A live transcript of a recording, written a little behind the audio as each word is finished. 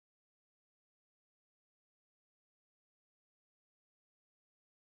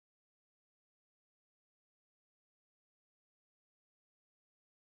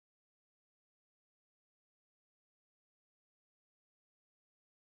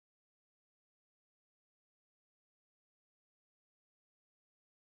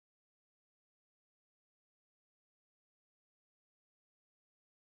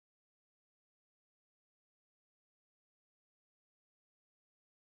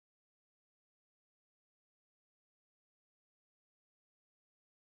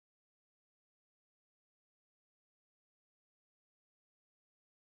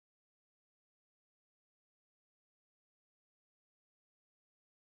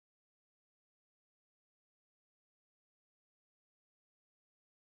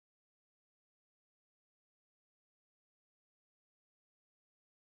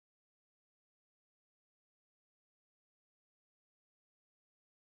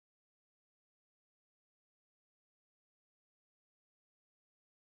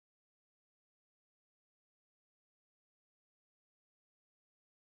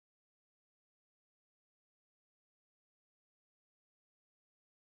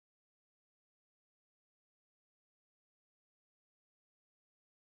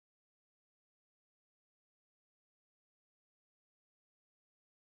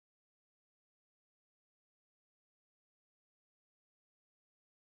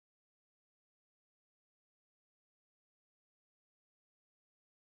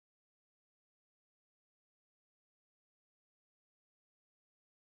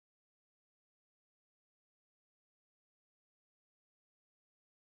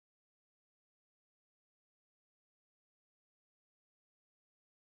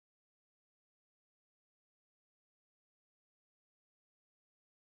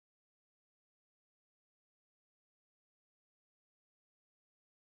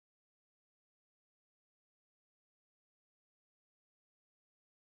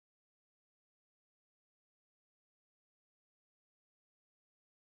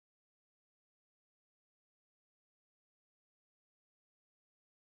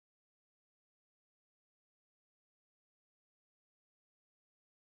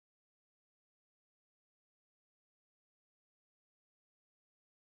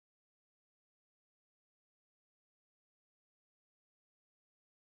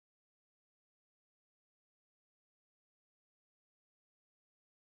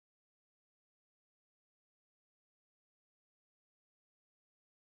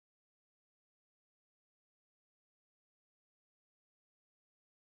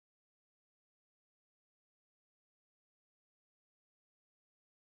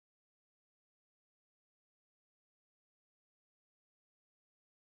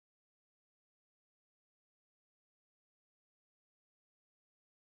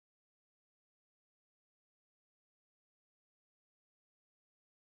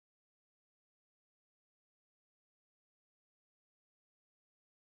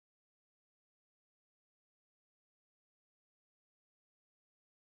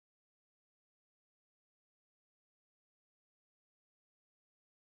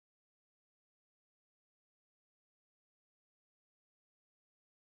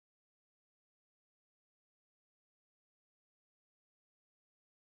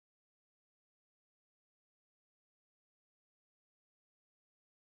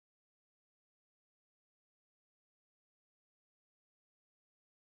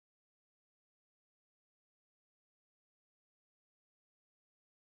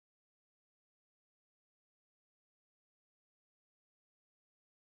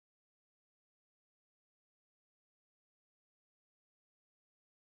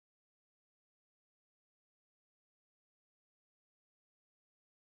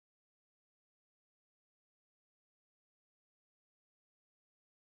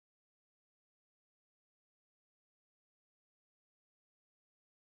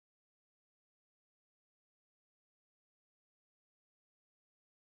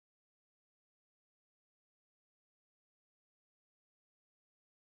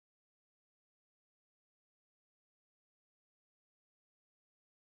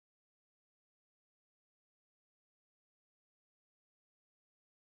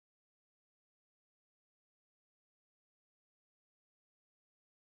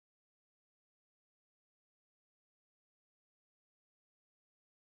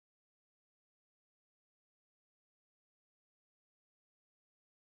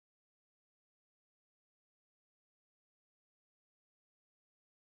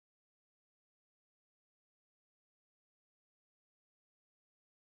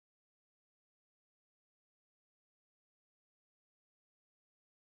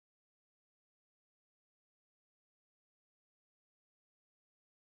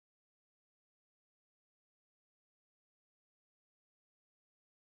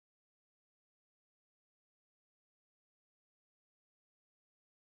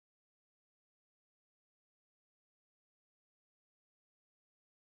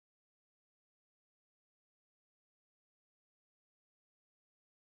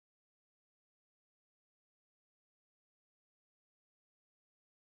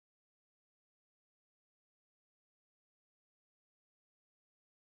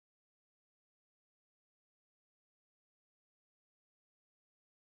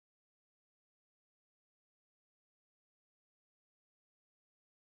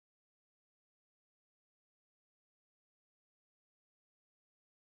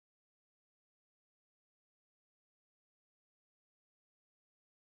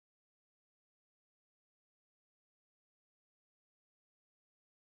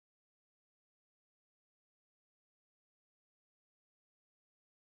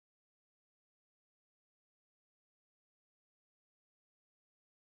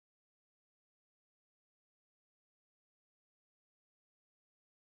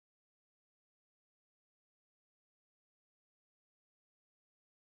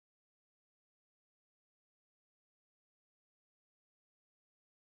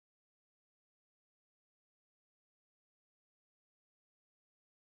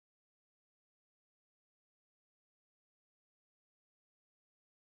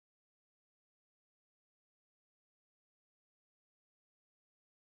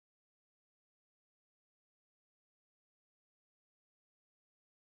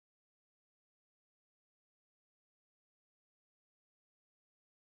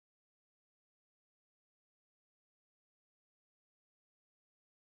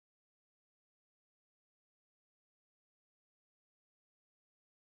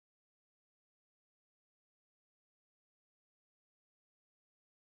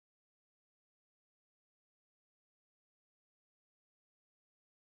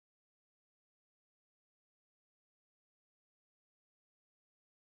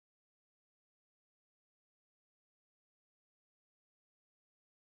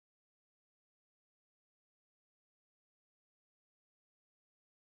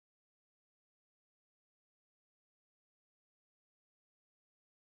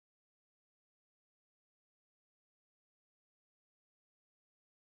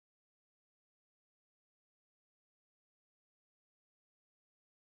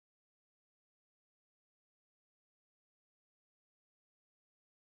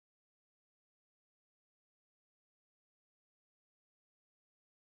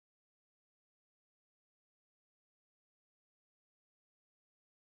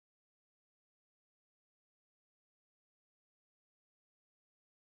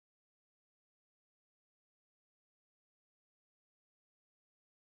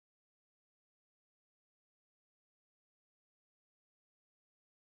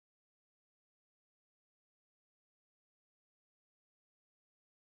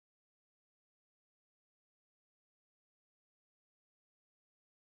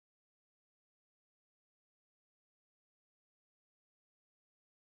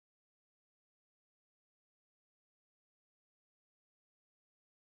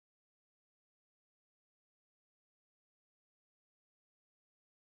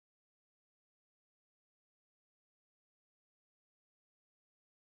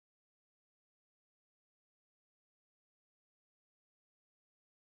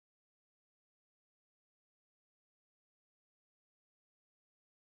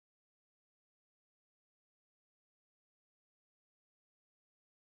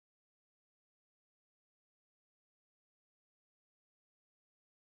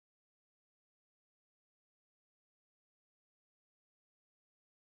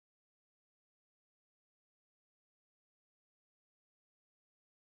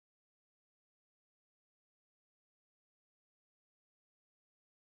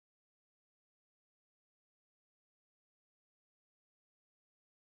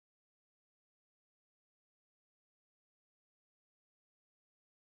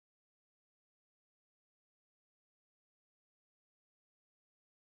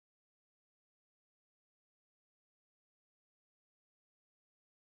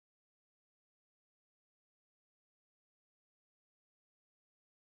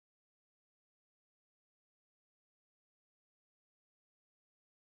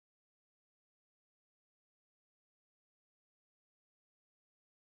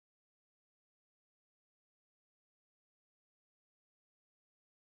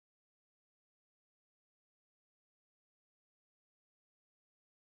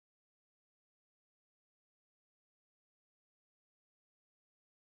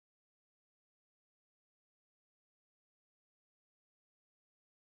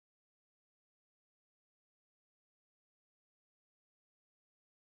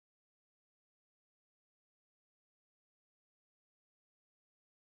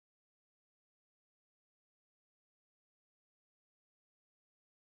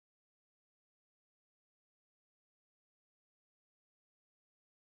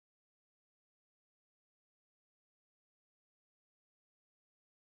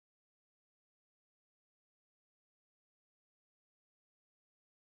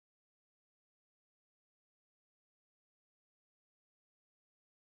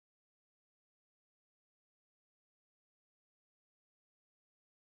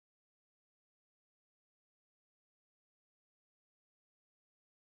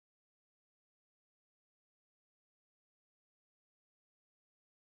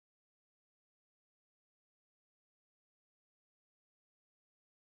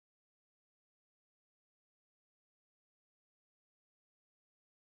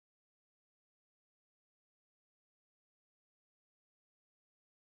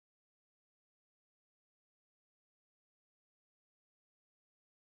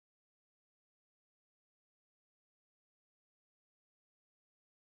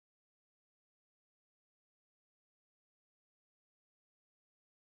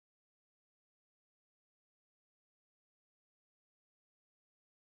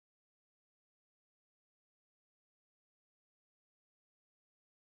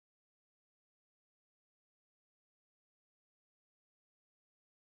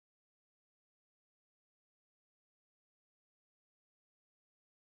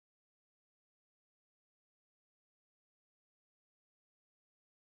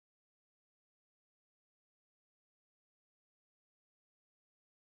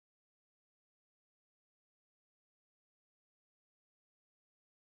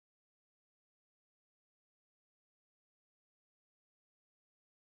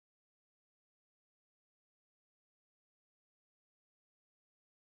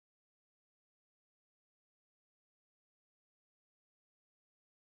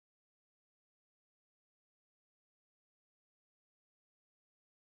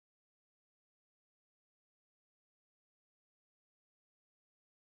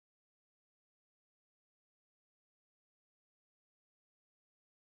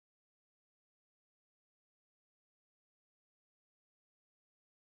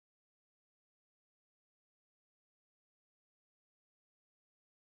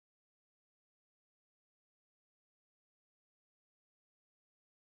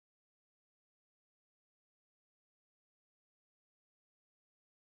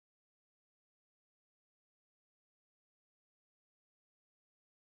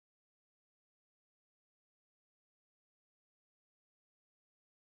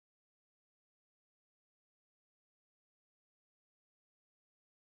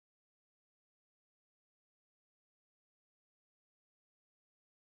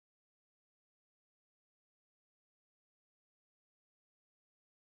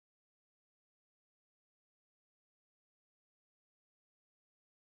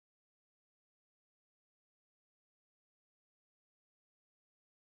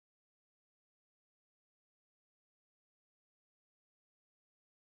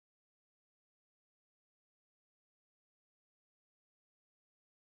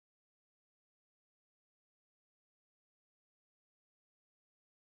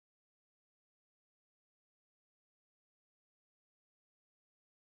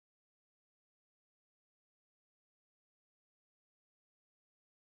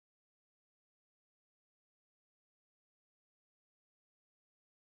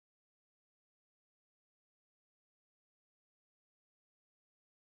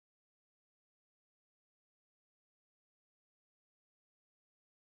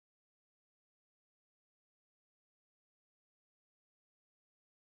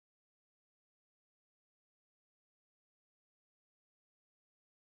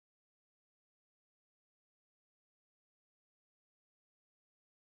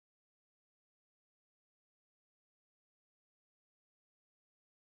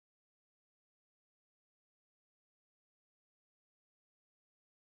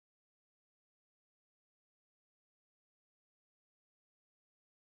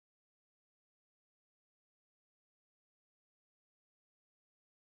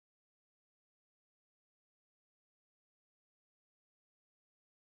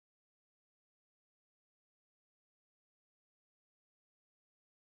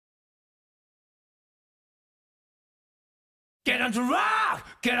Get on to rock,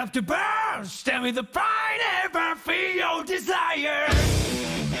 get up to burn, stand with the pride, ever feel your desire.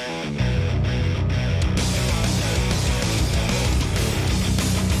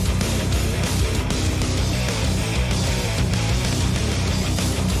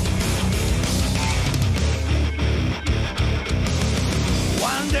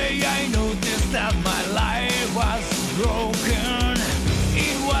 One day I noticed that my life was broken.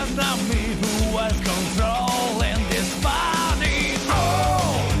 It was not me who was controlling this body.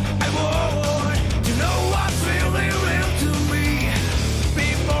 Oh, I want to know what's really real to me.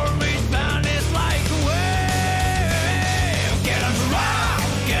 Before each man is like a wave. Get on the rock,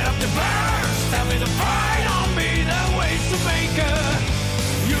 get up the burn, stand with the pride on me, the ways to make it.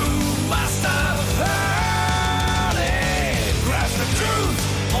 You must have heard it. Grasp the truth,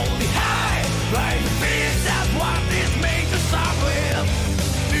 hold it high, right your feet, that's what this made to start with.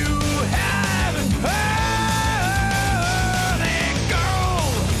 You haven't heard it,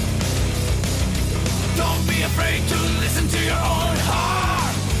 girl. Don't be afraid to listen to your own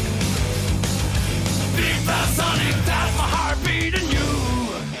heart. Big fast sonic, that's my heartbeat in you.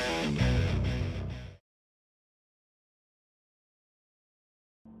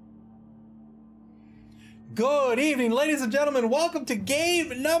 Good evening, ladies and gentlemen. Welcome to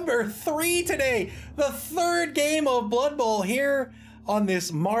game number 3 today. The third game of Blood Bowl here on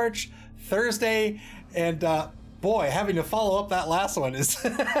this March Thursday. And boy, having to follow up that last one is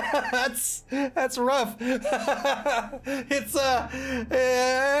that's rough. It's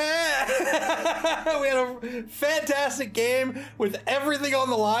we had a fantastic game with everything on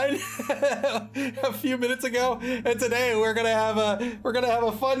the line a few minutes ago, and today we're gonna have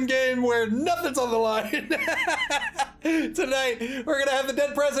a fun game where nothing's on the line. Tonight we're gonna have the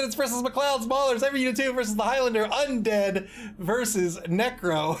Dead Presidents versus MacLeod's Maulers, every unit 2 versus the Highlander Undead versus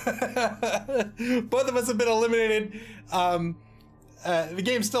Necro. Both of us have been eliminated. The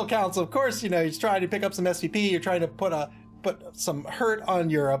game still counts, of course. You know, you're trying to pick up some SVP, you're trying to put some hurt on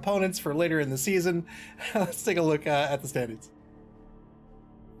your opponents for later in the season. Let's take a look at the standings.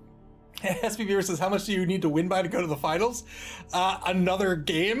 SVP versus how much do you need to win by to go to the finals? Another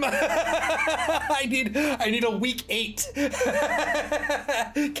game. I need a week 8.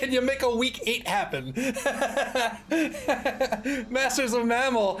 Can you make a week 8 happen? Masters of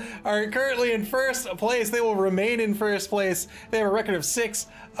MAML are currently in first place. They will remain in first place. They have a record of 6-0-0.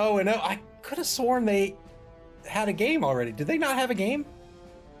 I could have sworn they had a game already. Did they not have a game?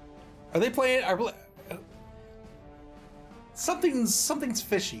 Are they playing? Something's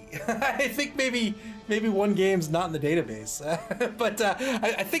fishy. I think maybe one game's not in the database, but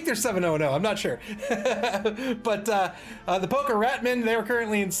I think they're 7-0-0. I'm not sure. But the Poker Ratmen, they are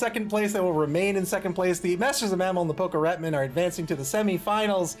currently in second place. They will remain in second place. The Masters of MAML and the Poker Ratmen are advancing to the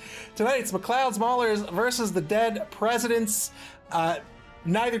semifinals. Tonight it's MacLeod's Maulers versus the Dead Presidents.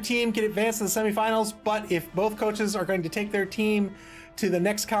 Neither team can advance to the semifinals, but if both coaches are going to take their team to the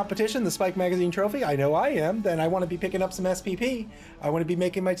next competition, the Spike Magazine Trophy, I know I am, then I want to be picking up some SPP. I want to be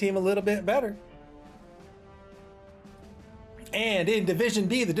making my team a little bit better. And in Division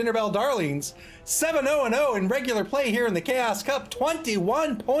B, the Dinner Bell Darlings, 7-0-0 in regular play here in the Chaos Cup,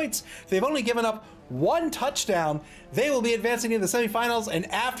 21 points. They've only given up 1 touchdown. They will be advancing into the semifinals, and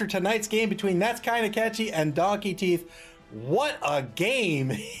after tonight's game between That's Kinda Catchy and Donkey Teeth, what a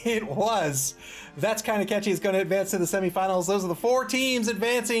game it was. That's Kinda Catchy is going to advance to the semifinals. Those are the 4 teams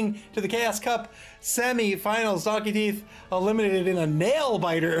advancing to the Chaos Cup semifinals. Donkey Teeth eliminated in a nail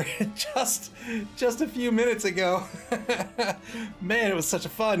biter just a few minutes ago. Man, it was such a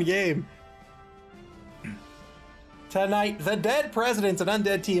fun game. Tonight, the Dead Presidents, an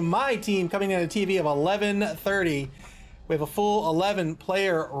Undead team, my team, coming in at a TV of 11:30. We have a full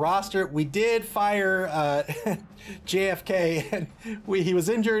 11-player roster. We did fire JFK, and he was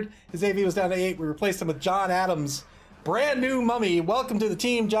injured. His AV was down to 8. We replaced him with John Adams. Brand new mummy. Welcome to the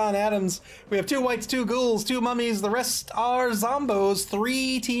team, John Adams. We have 2 whites, 2 ghouls, 2 mummies. The rest are zombos.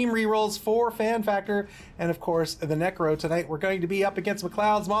 3 team rerolls, 4 fan factor, and of course the Necro. Tonight we're going to be up against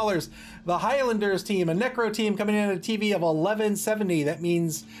MacLeod's Maulers, the Highlanders team, a Necro team coming in at a TV of 1170. That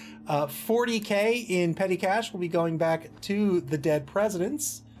means 40K in petty cash will be going back to the Dead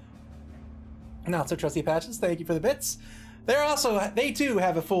Presidents. Not so trusty patches, thank you for the bits. They too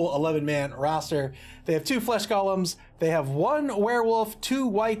have a full 11-man roster. They have 2 flesh golems, they have 1 werewolf, 2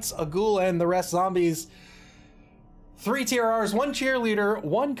 whites, a ghoul, and the rest zombies. 3 TRRs, 1 cheerleader,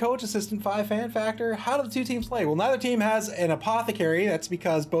 1 coach assistant, 5 fan factor. How do the 2 teams play? Well, neither team has an apothecary. That's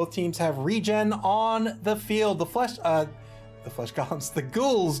because both teams have regen on the field. The flesh golems, the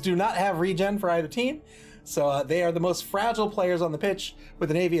ghouls do not have regen for either team. So they are the most fragile players on the pitch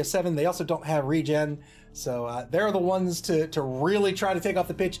with an AV of 7. They also don't have regen. So they're the ones to really try to take off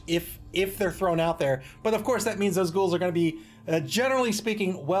the pitch if they're thrown out there. But of course, that means those ghouls are going to be, generally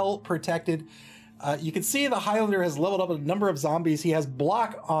speaking, well protected. You can see the Highlander has leveled up a number of zombies. He has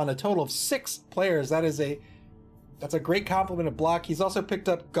block on a total of 6 players. That's a great complement of block. He's also picked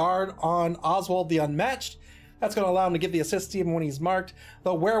up guard on Oswald the Unmatched. That's going to allow him to give the assist to him when he's marked.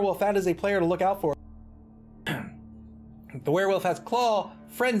 The Werewolf, that is a player to look out for. The Werewolf has Claw.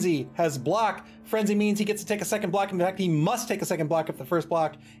 Frenzy has block. Frenzy means he gets to take a second block. In fact, he must take a second block if the first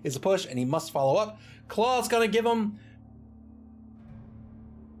block is a push, and he must follow up. Claw's going to give him...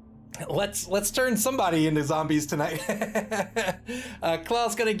 Let's turn somebody into zombies tonight.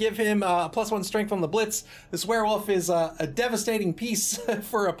 Claw's going to give him +1 strength on the blitz. This werewolf is a devastating piece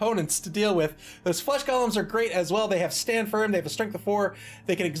for opponents to deal with. Those flesh golems are great as well. They have stand firm. They have a strength of 4.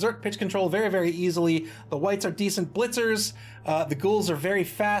 They can exert pitch control very, very easily. The whites are decent blitzers. The ghouls are very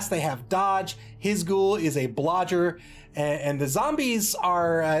fast. They have dodge. His ghoul is a blodger. And the zombies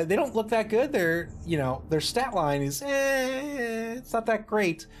are, they don't look that good. Their stat line is, it's not that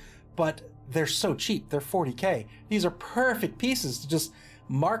great. But they're so cheap. They're 40k. These are perfect pieces to just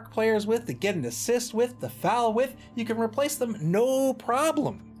mark players with, to get an assist with, to foul with. You can replace them no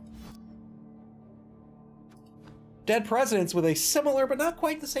problem. Dead Presidents with a similar but not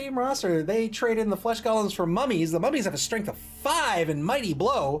quite the same roster. They trade in the Flesh Golems for Mummies. The Mummies have a strength of 5 and Mighty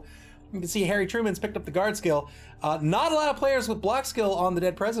Blow. You can see Harry Truman's picked up the guard skill. Not a lot of players with block skill on the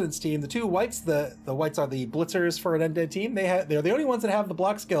Dead Presidents team. The 2 whites, the whites are the blitzers for an undead team. They're the only ones that have the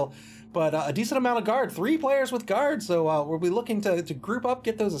block skill, but a decent amount of guard. 3 players with guard, so we'll be looking to group up,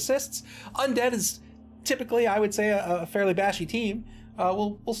 get those assists. Undead is typically, I would say, a fairly bashy team.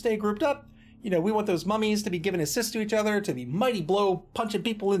 We'll stay grouped up. We want those mummies to be giving assists to each other, to be Mighty Blow, punching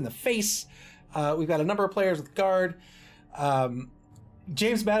people in the face. We've got a number of players with guard.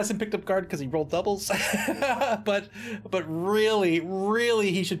 James Madison picked up guard because he rolled doubles, but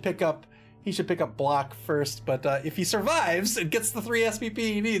really he should pick up block first. But if he survives and gets the 3 SPP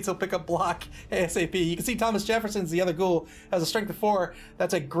he needs, he'll pick up block ASAP. You can see Thomas Jefferson's the other ghoul, has a strength of 4.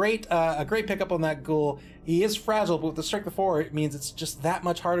 That's a great pickup on that ghoul. He is fragile, but with the strength of 4, it means it's just that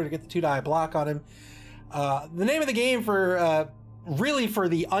much harder to get the 2-die block on him. The name of the game for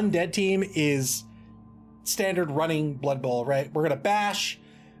the undead team is standard running Blood Bowl, right? We're going to bash,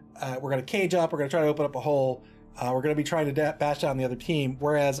 we're going to cage up, we're going to try to open up a hole, we're going to be trying to bash down the other team,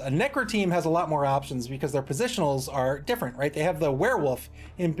 whereas a Necro team has a lot more options because their positionals are different, right? They have the Werewolf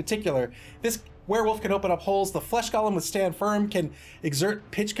in particular. This Werewolf can open up holes. The Flesh Golem with Stand Firm can exert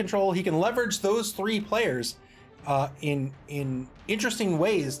pitch control. He can leverage those 3 players in interesting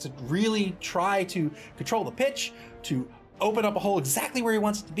ways to really try to control the pitch, to open up a hole exactly where he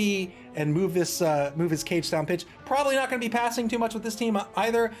wants it to be, and move his cage down pitch. Probably not going to be passing too much with this team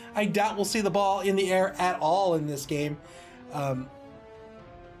either. I doubt we'll see the ball in the air at all in this game.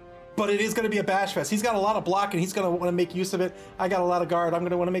 But it is going to be a bash fest. He's got a lot of block, and he's going to want to make use of it. I got a lot of guard. I'm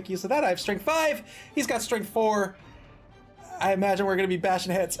going to want to make use of that. I have strength 5. He's got strength 4. I imagine we're going to be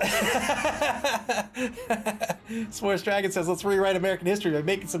bashing heads. S'mores Dragon says, let's rewrite American history by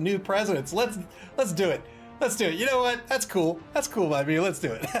making some new presidents. Let's do it. Let's do it. You know what? That's cool. That's cool by me. Let's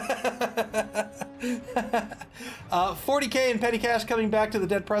do it. 40k in petty cash coming back to the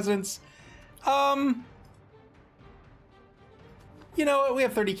Dead Presidents. You know what? We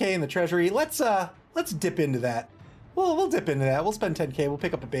have 30k in the treasury. Let's dip into that. We'll dip into that. We'll spend 10k. We'll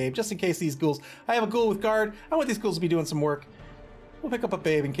pick up a babe just in case these ghouls. I have a ghoul with guard. I want these ghouls to be doing some work. We'll pick up a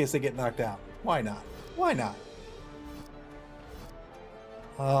babe in case they get knocked out. Why not? Why not?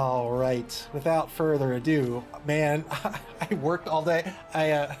 All right, without further ado, man, I worked all day.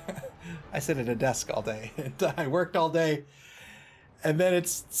 I sit at a desk all day, and I worked all day, and then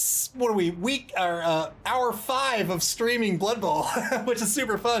it's what are we hour 5 of streaming Blood Bowl, which is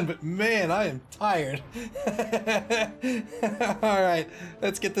super fun. But man, I am tired. All right,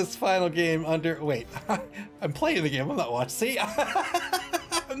 let's get this final game under. Wait, I'm playing the game. I'm not watching. See,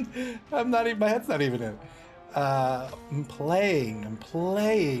 I'm not even. My head's not even in. I'm playing,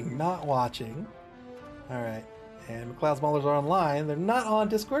 not watching. All right, and MacLeod's Maulers are online. They're not on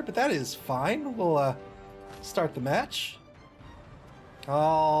Discord, but that is fine. We'll start the match.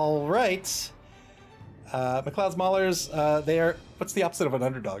 All right. MacLeod's Maulers, they are, what's the opposite of an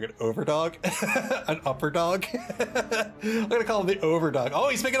underdog? An overdog? An upper dog? I'm gonna call him the overdog. Oh,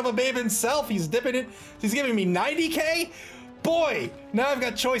 he's picking up a babe himself. He's dipping it. He's giving me 90k? Boy, now I've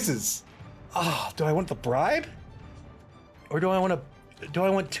got choices. Oh, do I want the bribe? Or do I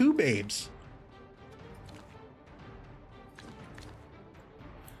want 2 babes?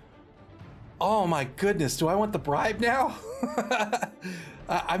 Oh my goodness, do I want the bribe now?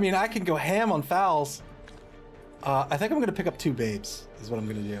 I mean, I can go ham on fouls. I think I'm gonna pick up 2 babes, is what I'm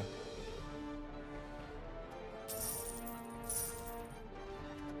gonna do.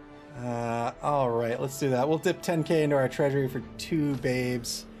 All right, let's do that. We'll dip 10K into our treasury for 2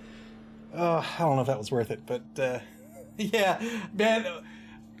 babes. I don't know if that was worth it, but yeah, man,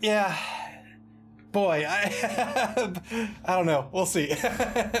 yeah. Boy, I don't know. We'll see.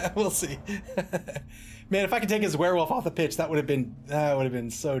 We'll see. Man, if I could take his werewolf off the pitch, that would have been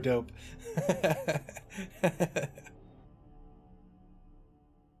so dope.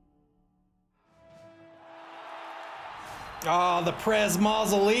 Oh, the Prez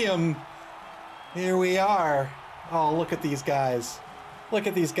Mausoleum. Here we are. Oh, look at these guys. Look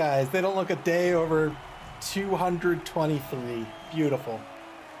at these guys. They don't look a day over 223. Beautiful.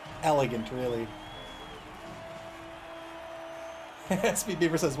 Elegant, really. SP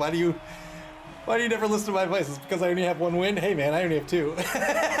Beaver says, why do you never listen to my advice? It's because I only have 1 win? Hey man, I only have 2.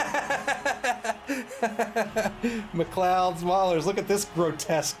 MacLeod's, Maulers, look at this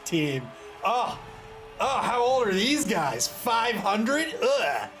grotesque team. Oh, how old are these guys? 500?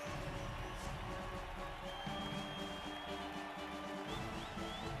 Ugh.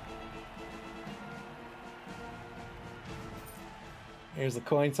 Here's the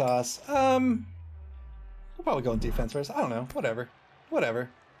coin toss. We'll probably go on defense first. I don't know. Whatever. Whatever.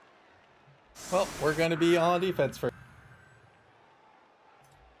 Well, we're going to be on defense first.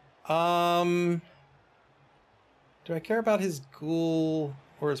 Do I care about his ghoul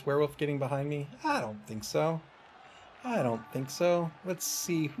or his werewolf getting behind me? I don't think so. I don't think so. Let's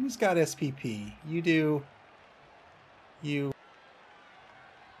see. Who's got SPP? You do. You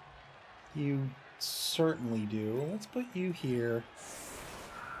certainly do. Let's put you here.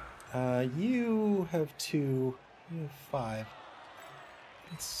 You have 2. You have 5.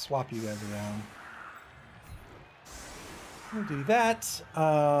 Let's swap you guys around. We'll do that.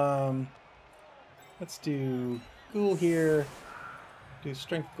 Let's do ghoul here. Do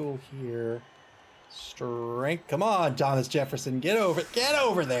strength ghoul here. Strength. Come on, Thomas Jefferson. Get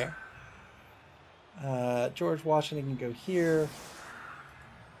over there. George Washington can go here.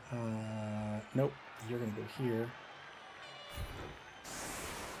 Nope. You're gonna go here.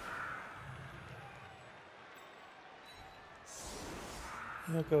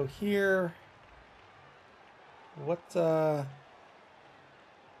 You'll go here. Let's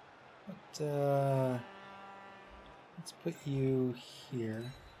put you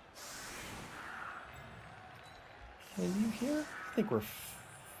here. And you here? I think we're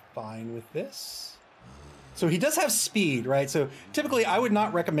fine with this. So he does have speed, right? So typically I would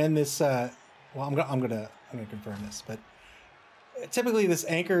not recommend this. Well, I'm gonna confirm this, but typically this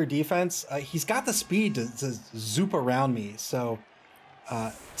anchor defense, he's got the speed to zoop around me. So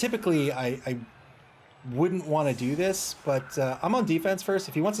typically I wouldn't want to do this, but I'm on defense first.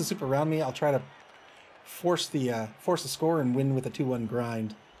 If he wants to zoop around me, I'll try to force the score and win with a 2-1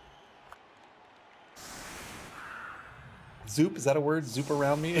 grind. Zoop, is that a word? Zoop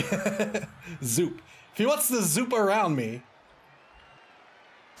around me? Zoop. If he wants to zoop around me.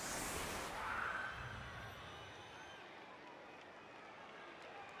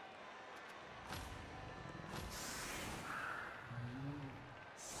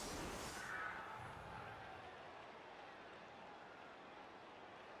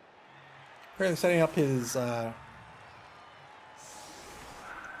 Currently setting up his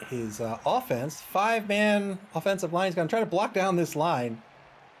offense. 5-man offensive line. He's going to try to block down this line.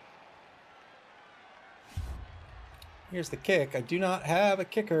 Here's the kick. I do not have a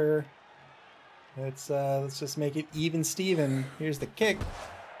kicker. Let's just make it even Steven. Here's the kick.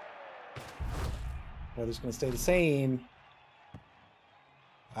 Weather's going to stay the same.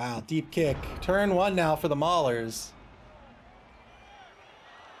 Wow, deep kick. Turn 1 now for the Maulers.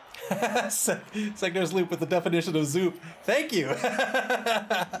 Segner's loop with the definition of zoop. Thank you.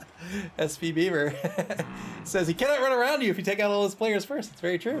 SP Beaver says he cannot run around you if you take out all his players first. It's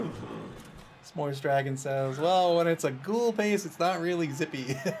very true. S'mores Dragon says, well, when it's a ghoul pace, it's not really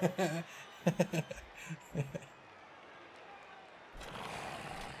zippy.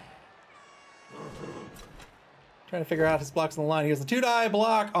 Trying to figure out his blocks on the line. Here's the 2-die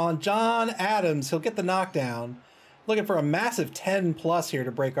block on John Adams. He'll get the knockdown. Looking for a massive 10 plus here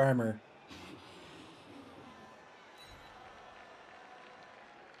to break armor.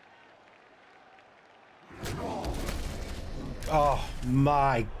 Oh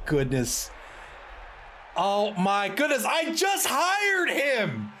my goodness. Oh my goodness. I just hired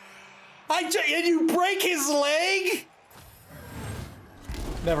him. And you break his leg?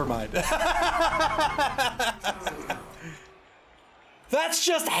 Never mind. That's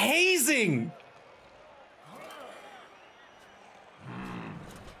just hazing!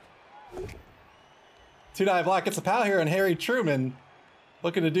 Two-die block gets a pal here, and Harry Truman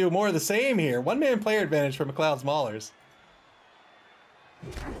looking to do more of the same here. One-man player advantage for MacLeod's Maulers.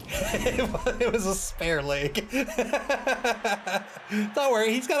 It was a spare leg. Don't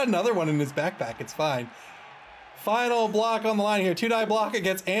worry, he's got another one in his backpack. It's fine. Final block on the line here. Two-die block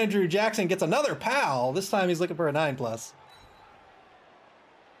against Andrew Jackson. Gets another pal. This time he's looking for a 9+.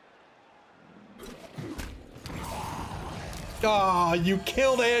 Oh, you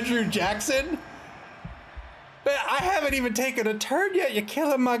killed Andrew Jackson? Man, I haven't even taken a turn yet. You're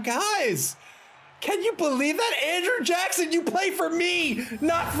killing my guys. Can you believe that? Andrew Jackson, you play for me,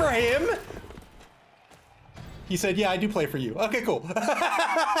 not for him. He said, yeah, I do play for you. Okay, cool.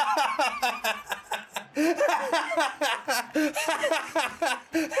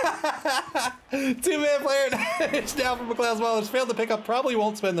 Two-man player advantage now for MacLeod's Maulers. Failed to pick up. Probably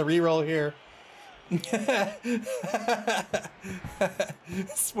won't spend the reroll here.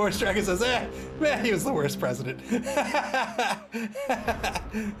 Sports Dragon says, man, he was the worst president.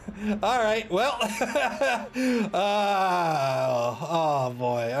 All right, well, oh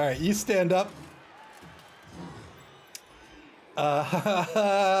boy. All right, you stand up. I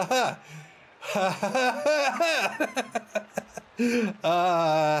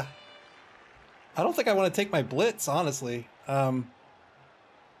don't think I want to take my blitz, honestly.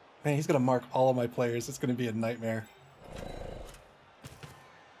 Man, he's going to mark all of my players. It's going to be a nightmare.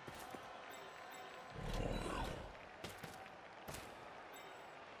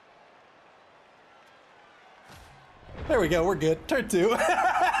 There we go. We're good. Turn 2.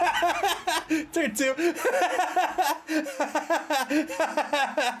 Turn 2.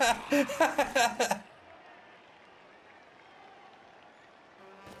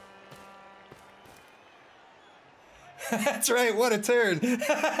 That's right, what a turn.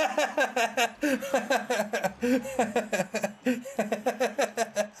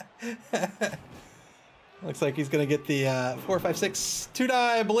 Looks like he's gonna get the 4, 5, 6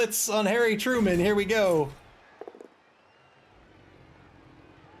 two-die blitz on Harry Truman. Here we go.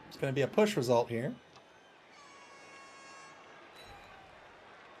 It's gonna be a push result here.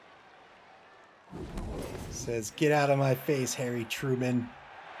 Says, get out of my face, Harry Truman.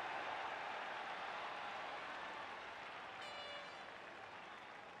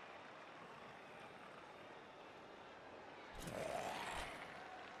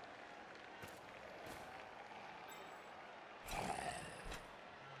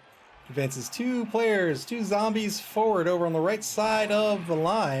 Advances 2 players, 2 zombies forward over on the right side of the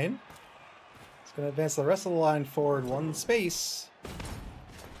line. It's going to advance the rest of the line forward 1 space.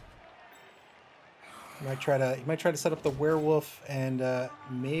 He might try to set up the werewolf and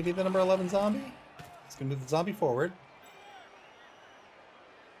maybe the number 11 zombie. He's going to move the zombie forward.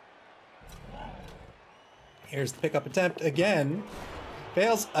 Here's the pickup attempt again.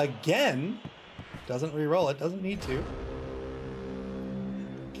 Fails again. Doesn't re-roll it. Doesn't need to.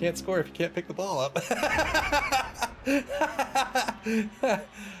 Can't score if you can't pick the ball up.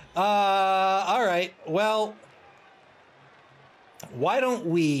 All right. Well, why don't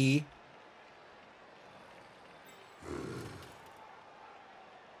we...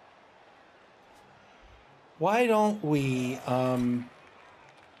 Why don't we... Who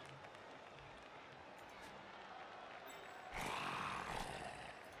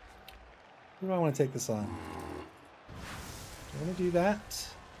do I want to take this on? Do I want to do that?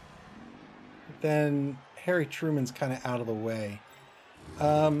 But then Harry Truman's kind of out of the way.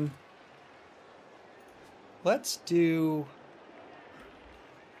 Let's do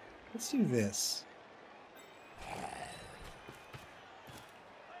this.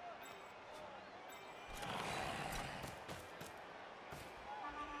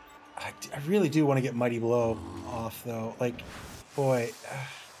 I really do want to get Mighty Blow off though. Like, boy,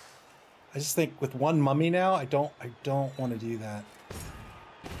 I just think with 1 mummy now, I don't want to do that.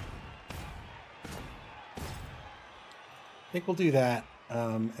 I think we'll do that,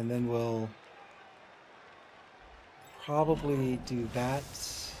 and then we'll probably do that.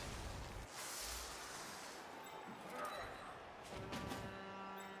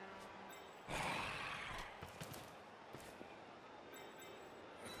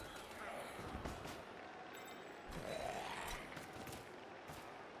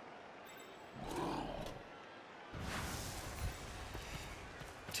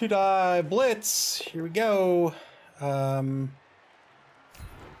 Two-die blitz. Here we go. We'll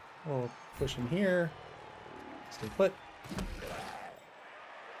push in here. Stay put.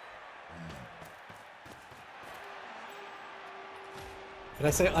 Did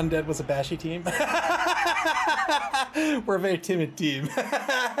I say Undead was a bashy team? We're a very timid team.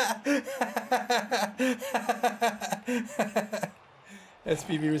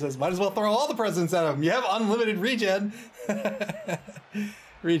 SPB says, might as well throw all the presidents at him. You have unlimited regen.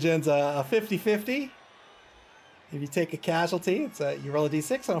 Regen's a 50-50. If you take a casualty, it's you roll a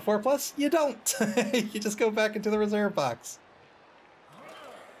d6 on a 4+. You don't. You just go back into the reserve box.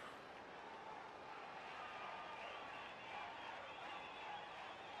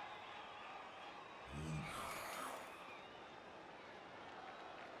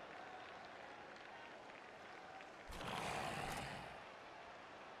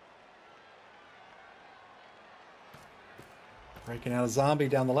 Breaking out a zombie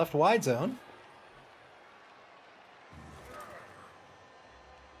down the left wide zone.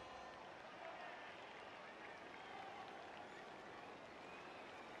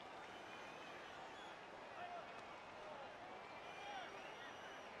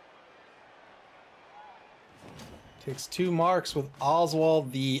 Takes 2 marks with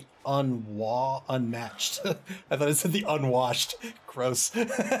Oswald the unmatched. I thought it said the unwashed. Gross. Here's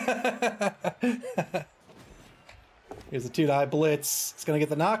a 2-die blitz. It's going to get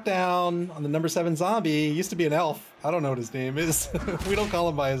the knockdown on the number 7 zombie. He used to be an elf. I don't know what his name is. We don't call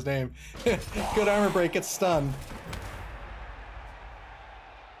him by his name. Good armor break, gets stunned.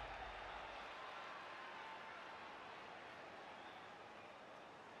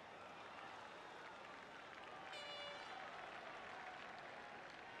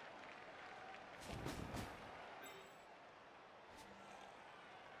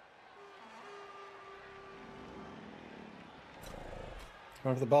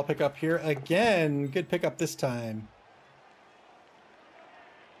 Going for the ball pickup here again. Good pickup this time.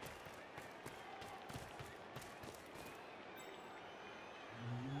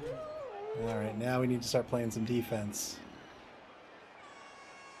 All right, now we need to start playing some defense.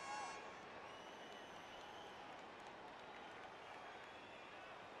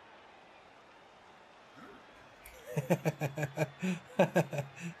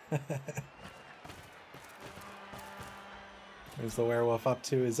 There's the werewolf up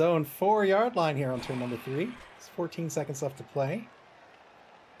to his own 4-yard line here on turn number 3. There's 14 seconds left to play.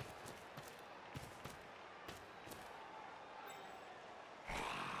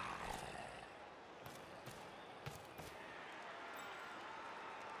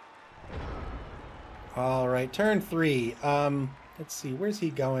 All right, turn 3. Let's see, where's he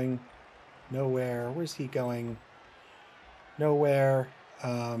going? Nowhere. Where's he going? Nowhere.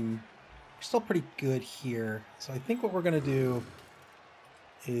 We're still pretty good here. So I think what we're going to do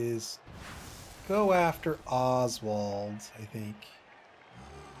is go after Oswald, I think.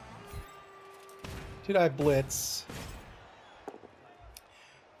 2-die blitz.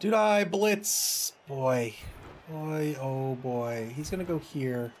 2-die blitz. Boy. Boy, oh boy. He's going to go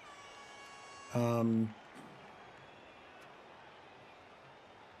here. I'm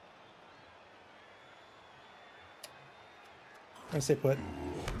going to stay put.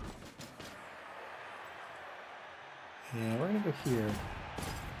 Yeah, we're going to go here.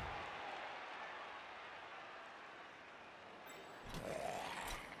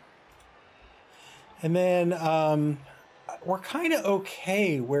 And then we're kind of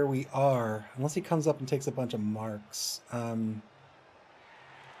okay where we are, unless he comes up and takes a bunch of marks. But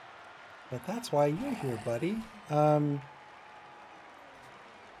that's why you're here, buddy. So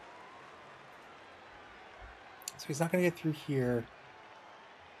he's not going to get through here.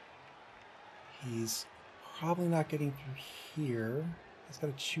 He's probably not getting through here. He's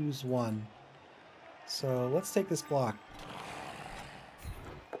got to choose one. So let's take this block.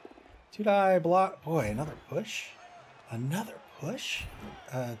 2-die block. Boy, another push. Another push.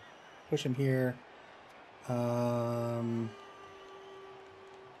 Push him here. Let's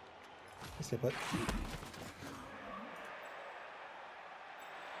stay put.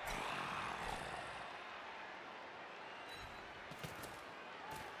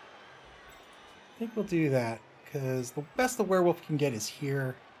 I think we'll do that, because the best the werewolf can get is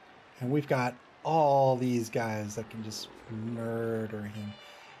here, and we've got all these guys that can just murder him.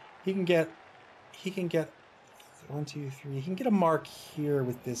 He can get 1, 2, 3. He can get a mark here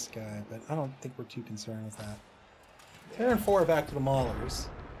with this guy, but I don't think we're too concerned with that. Turn 4 back to the Maulers.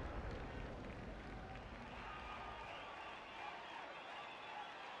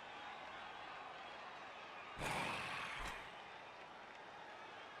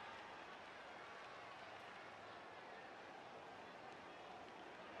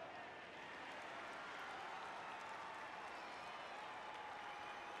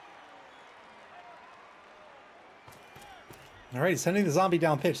 All right, he's sending the zombie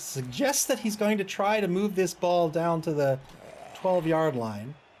down pitch. Suggests that he's going to try to move this ball down to the 12-yard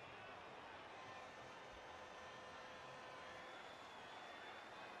line.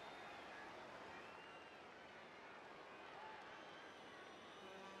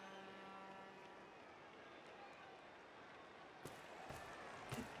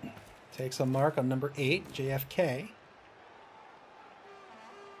 Takes a mark on number 8, JFK.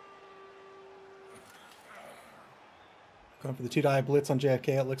 Going for the 2-die blitz on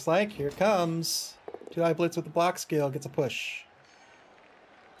JFK, it looks like. Here it comes. 2-die blitz with the block skill, gets a push.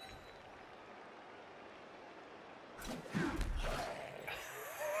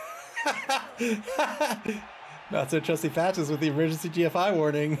 Not so trusty patches with the emergency GFI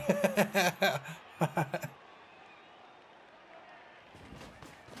warning.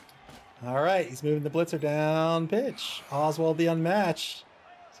 All right, he's moving the blitzer down pitch. Oswald the unmatched.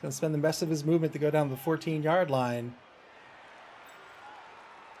 He's going to spend the rest of his movement to go down the 14-yard line.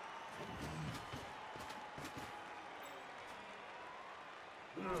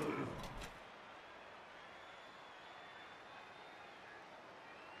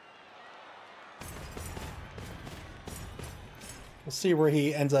 We'll see where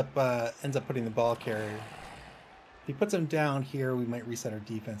he ends up putting the ball carrier. If he puts him down here, we might reset our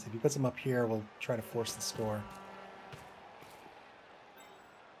defense. If he puts him up here, we'll try to force the score.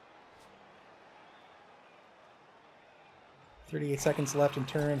 .38 seconds left in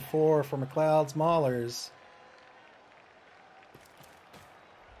turn 4 for MacLeod's Maulers.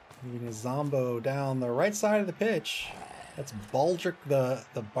 Moving a Zombo down the right side of the pitch. That's Baldrick the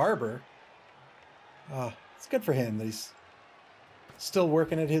Barber. It's good for him that he's still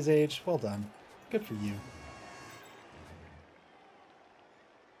working at his age. Well done. Good for you.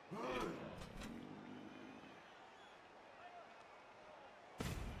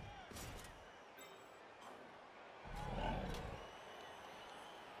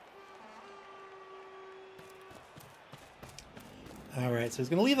 All right, so he's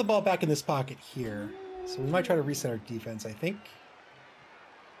going to leave the ball back in this pocket here. So we might try to reset our defense, I think.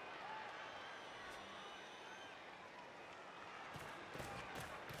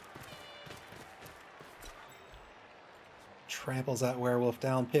 Tramples that werewolf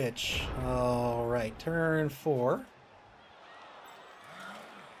down pitch. All right, turn 4.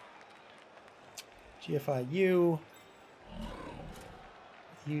 GFI U.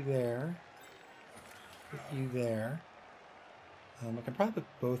 You there. Put you there. I can probably put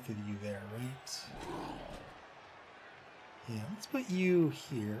both of you there, right? Yeah, let's put you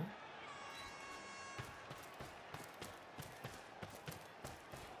here.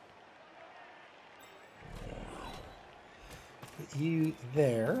 Put you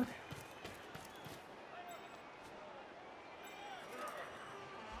there.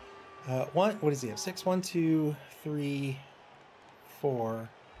 What does he have? 6, 1, 2, 3, 4,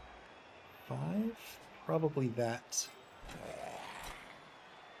 5? Probably that.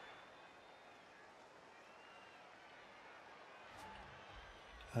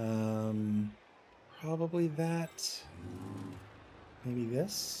 Probably that. Maybe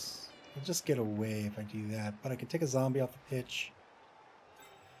this. I'll just get away if I do that, but I can take a zombie off the pitch.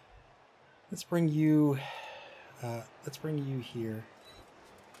 Let's bring you here. Let's bring you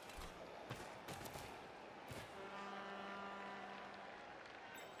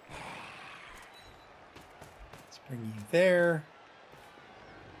there.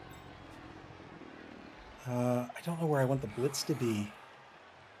 I don't know where I want the blitz to be.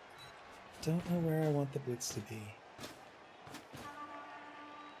 Don't know where I want the blitz to be.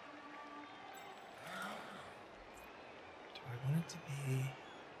 Do I want it to be...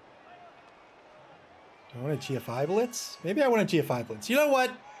 Do I want a GFI blitz? Maybe I want a GFI blitz. You know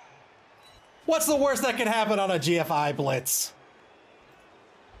what? What's the worst that can happen on a GFI blitz?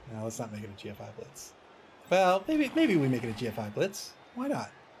 No, let's not make it a GFI blitz. Well, maybe we make it a GFI blitz. Why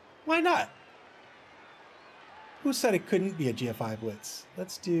not? Why not? Who said it couldn't be a GFI blitz?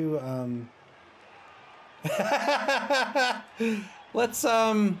 Let's do let's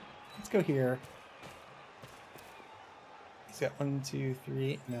go here. He's got 1, 2,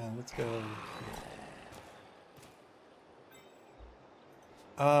 3. No, let's go here.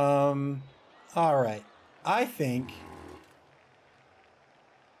 All right. I think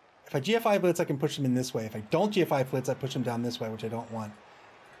if I GFI blitz, I can push him in this way. If I don't GFI blitz, I push him down this way, which I don't want.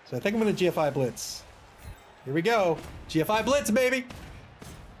 So I think I'm going to GFI blitz. Here we go. GFI blitz, baby.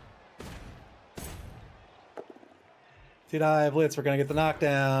 2-die blitz. We're going to get the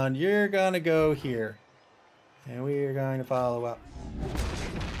knockdown. You're going to go here. And we're going to follow up.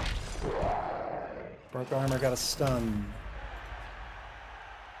 Broke armor got a stun.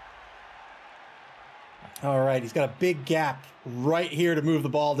 All right, he's got a big gap right here to move the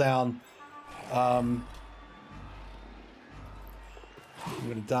ball down. I'm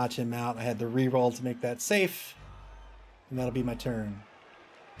going to dodge him out. I had the reroll to make that safe. And that'll be my turn.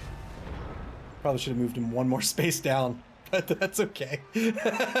 Probably should have moved him one more space down, but that's okay.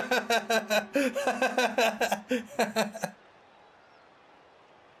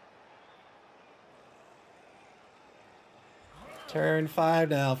 Turn 5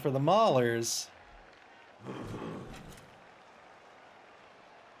 now for the Maulers.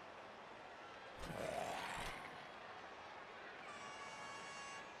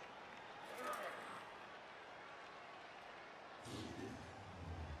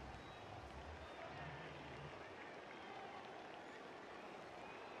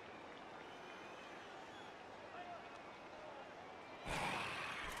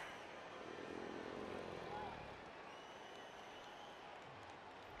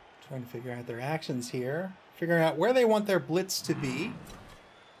 Trying to figure out their actions here. Figuring out where they want their blitz to be.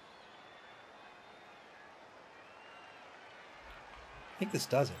 I think this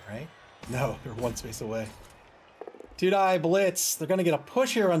does it, right? No, they're one space away. Two-die blitz. They're going to get a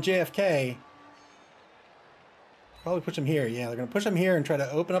push here on JFK. Probably push him here. Yeah, they're going to push him here and try to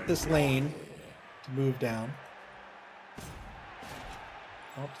open up this lane to move down.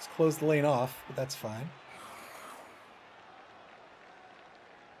 I'll just close the lane off, but that's fine.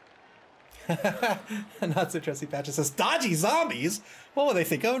 Not so trusty Patches says, dodgy zombies? What will they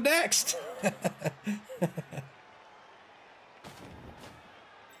think of next?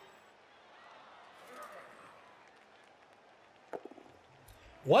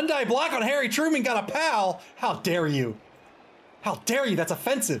 One die block on Harry Truman got a pal. How dare you? How dare you? That's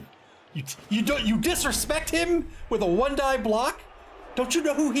offensive. You disrespect him with a one die block? Don't you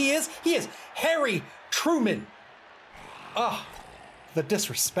know who he is? He is Harry Truman. Ah, the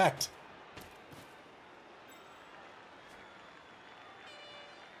disrespect.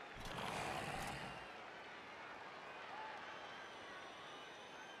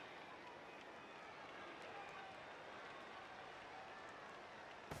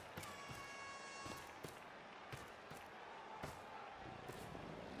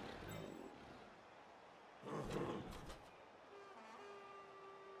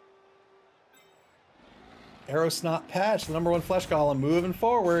 Arrow Snot Patch, the #1 flesh golem, moving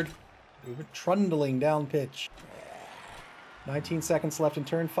forward. Moving, trundling down pitch. 19 seconds left in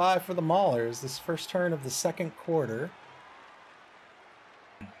turn 5 for the Maulers. This first turn of the second quarter.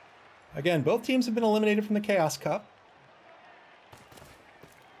 Again, both teams have been eliminated from the Chaos Cup.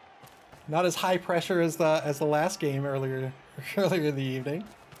 Not as high pressure as the last game earlier in the evening.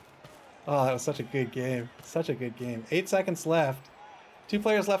 Oh, that was such a good game. Such a good game. 8 seconds left. 2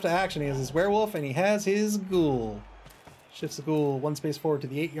 players left to action. He has his werewolf and he has his ghoul. Shifts the ghoul 1 space forward to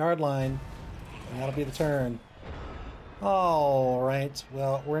the 8-yard line. And that'll be the turn. All right.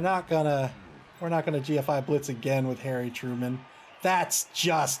 Well, we're not gonna GFI blitz again with Harry Truman. That's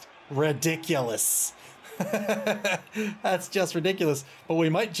just ridiculous. That's just ridiculous. But we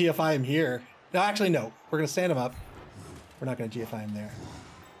might GFI him here. No, actually, no. We're gonna stand him up. We're not gonna GFI him there.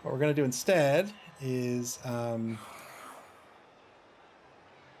 What we're gonna do instead is I'll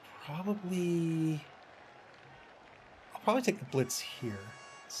probably take the blitz here.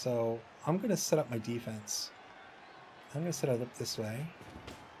 So I'm going to set up my defense. I'm going to set it up this way.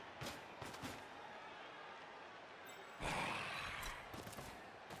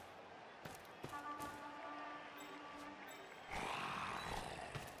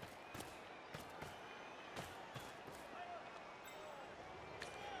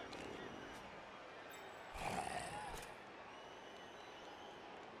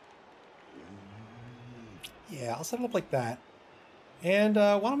 Yeah, I'll set it up like that. And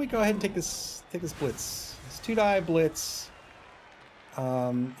why don't we go ahead and take this blitz? It's 2-die blitz.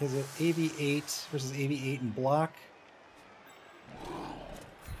 Is it AV8 versus AV8 in block?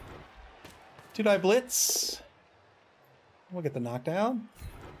 2-die blitz. We'll get the knockdown.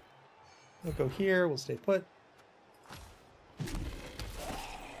 We'll go here. We'll stay put.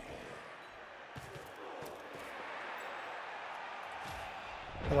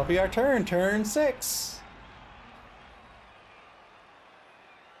 That'll be our turn. Turn 6.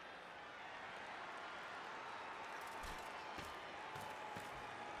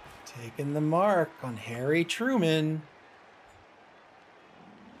 Taking the mark on Harry Truman.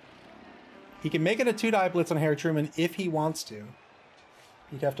 He can make it a 2-die blitz on Harry Truman if he wants to.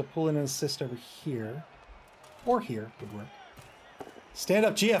 He'd have to pull in an assist over here. Or here would work. Stand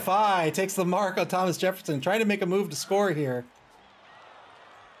up GFI takes the mark on Thomas Jefferson. Trying to make a move to score here.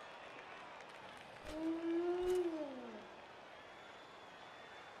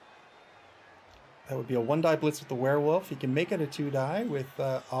 That would be a 1-die blitz with the werewolf. He can make it a 2-die with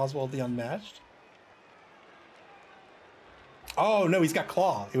Oswald the Unmatched. Oh, no, he's got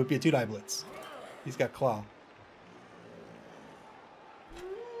claw. It would be a 2-die blitz. He's got claw.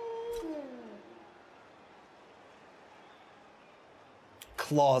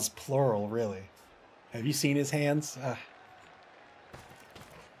 Claws plural, really. Have you seen his hands?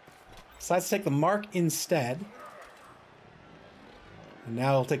 Decides to take the mark instead. And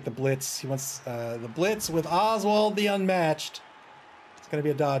now he'll take the blitz. He wants the blitz with Oswald the Unmatched. It's going to be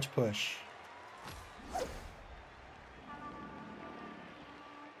a dodge push.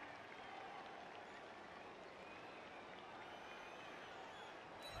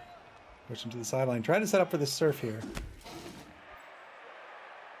 Push him to the sideline. Try to set up for this surf here.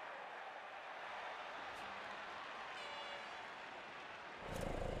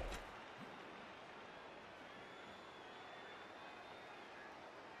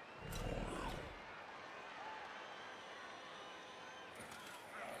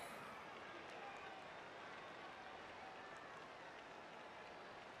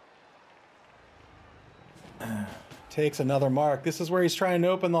 Takes another mark. This is where he's trying to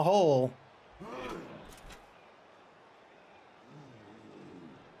open the hole.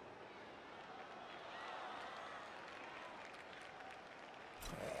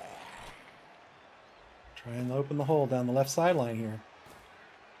 Trying to open the hole down the left sideline here.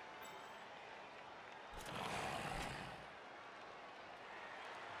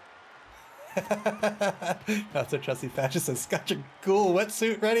 That's what Trusty Thatcher says. Got your cool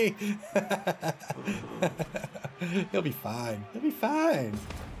wetsuit ready? He'll be fine. He'll be fine.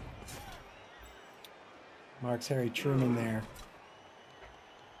 Marks Harry Truman there.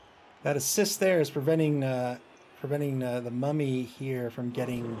 That assist there is preventing the mummy here from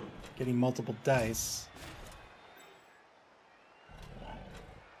getting multiple dice.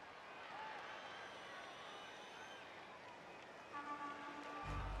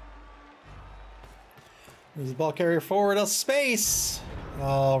 There's the ball carrier forward, a space.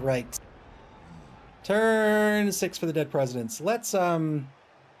 All right. Turn 6 for the dead presidents. Let's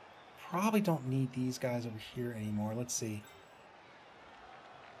probably don't need these guys over here anymore. Let's see.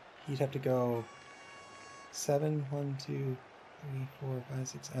 He'd have to go 7, 1, 2, 3, 4, 5,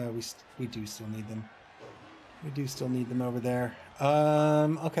 6. We do still need them. We do still need them over there.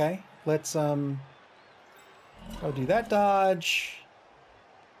 Okay. Let's do that dodge.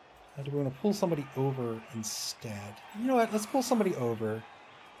 Do we want to pull somebody over instead? You know what? Let's pull somebody over.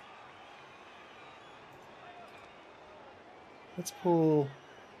 Let's pull...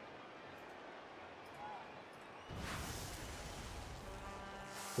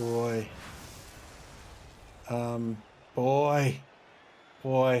 Boy.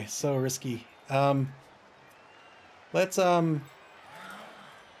 Boy, so risky. Let's maybe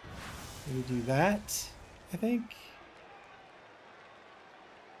do that, I think.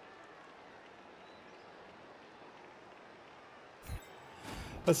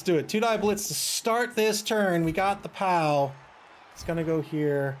 Let's do it. 2-die blitz to start this turn. We got the POW. It's gonna go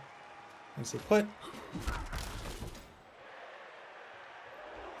here. I say put.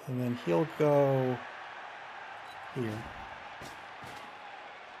 And then he'll go here.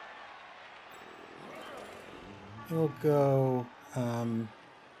 He'll go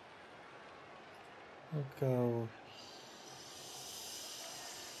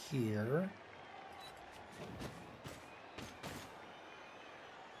here.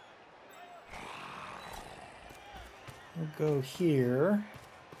 We'll go here.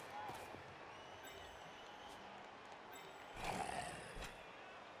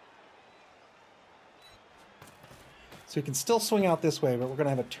 So he can still swing out this way, but we're going to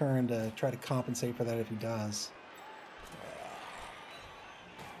have a turn to try to compensate for that if he does.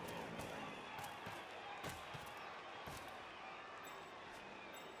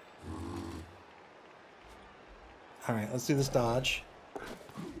 All right, let's do this dodge.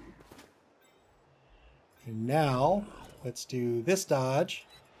 And now, let's do this dodge.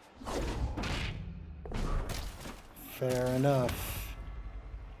 Fair enough.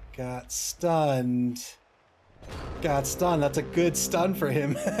 Got stunned. Got stunned. That's a good stun for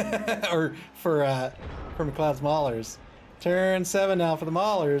him. Or for MacLeod's Maulers. Turn 7 now for the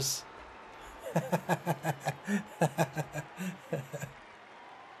Maulers.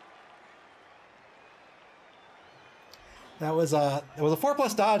 It was a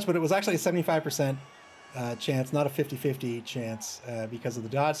 4+ dodge, but it was actually a 75% chance, not a 50-50 chance, because of the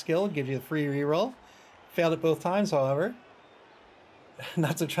dodge skill. Gives you a free reroll. Failed it both times, however.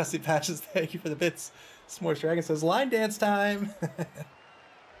 Not so trusty patches. Thank you for the bits. S'mores Dragon says line dance time.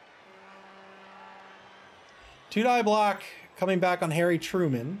 2-die block coming back on Harry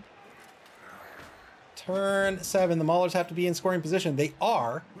Truman. Turn 7. The Maulers have to be in scoring position. They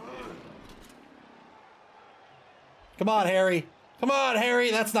are. Come on, Harry. Come on, Harry.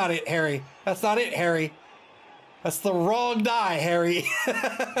 That's not it, Harry. That's not it, Harry. That's the wrong die, Harry.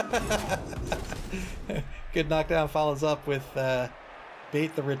 Good knockdown follows up with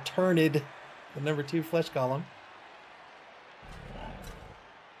Bait the Returned, the number 2 flesh column.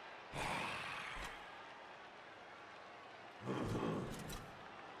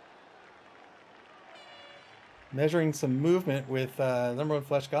 Measuring some movement with number 1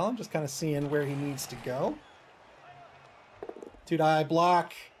 Flesh Golem, just kind of seeing where he needs to go. 2-die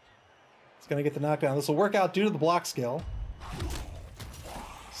block. It's going to get the knockdown. This will work out due to the block skill.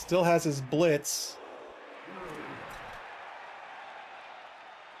 Still has his blitz.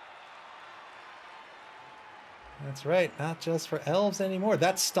 That's right, not just for elves anymore.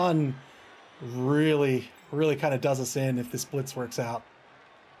 That stun really kind of does us in if this blitz works out.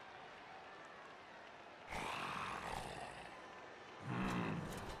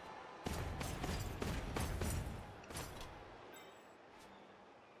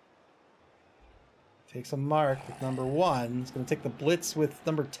 Takes a mark with number 1. He's going to take the blitz with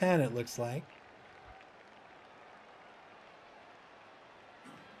number 10, it looks like.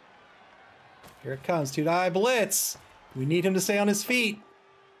 Here it comes. 2-die blitz. We need him to stay on his feet.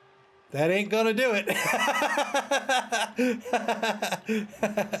 That ain't going to do it.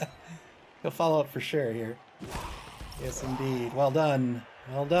 He'll follow up for sure here. Yes, indeed. Well done.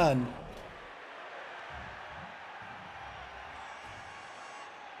 Well done.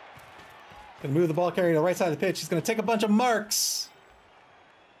 Gonna move the ball carrier to the right side of the pitch. He's gonna take a bunch of marks.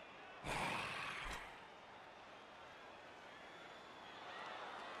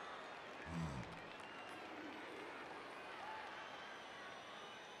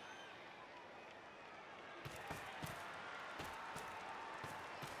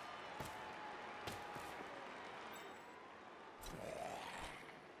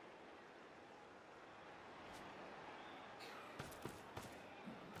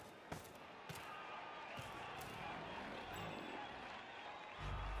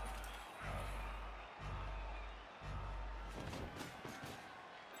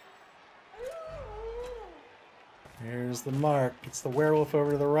 Here's the mark. It's the werewolf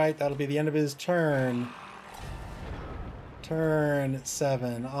over to the right. That'll be the end of his turn. Turn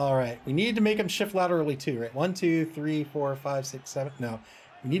 7. All right. We need to make him shift laterally too, right? 1, 2, 3, 4, 5, 6, 7. No.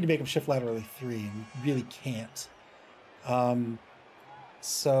 We need to make him shift laterally 3, and we really can't.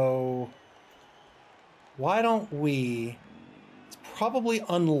 So why don't we... It's probably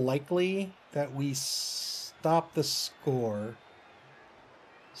unlikely that we stop the score.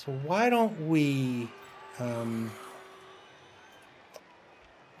 So why don't we...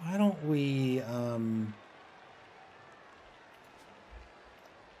 Why don't we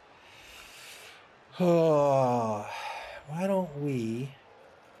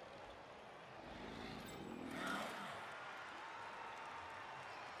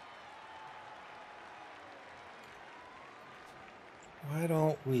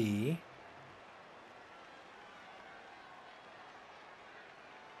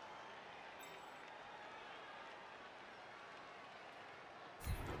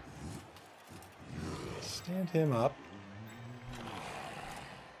stand him up.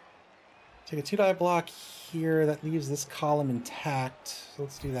 Take a 2-die block here. That leaves this column intact. So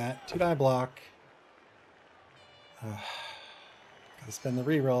let's do that. 2-die block. Gotta spend the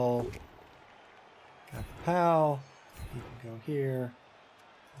reroll. Got the pal. You can go here.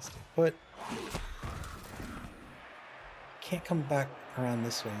 Stay put. Can't come back around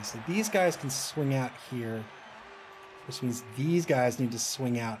this way. So these guys can swing out here. Which means these guys need to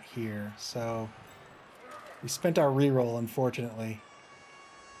swing out here. So we spent our reroll, unfortunately.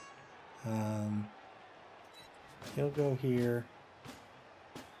 He'll go here.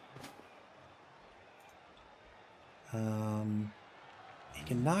 He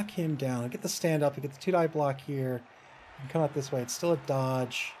can knock him down. I'll get the stand up. I'll get the 2-die block here. And come out this way. It's still a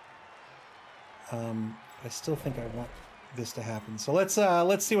dodge. I still think I want this to happen. So let's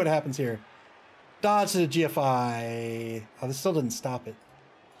see what happens here. Dodge to the GFI. Oh, this still didn't stop it.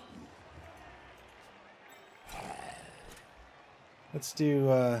 Let's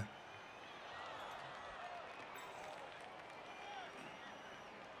do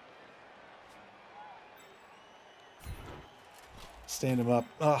stand him up.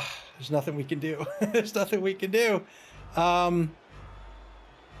 Ugh, there's nothing we can do. There's nothing we can do. We'll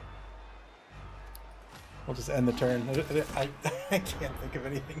just end the turn. I can't think of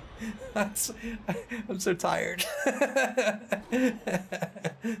anything. I'm so tired.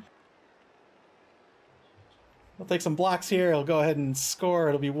 We'll take some blocks here. He'll go ahead and score.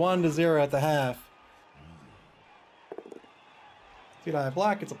 It'll be 1-0 at the half. 2-die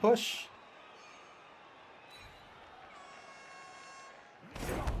block. It's a push.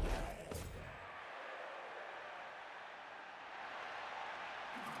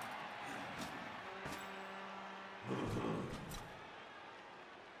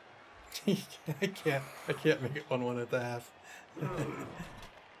 I can't make it 1-1 at the half.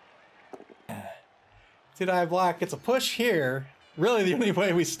 2-die block. It's a push here. Really, the only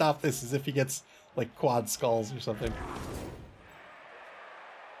way we stop this is if he gets like quad skulls or something.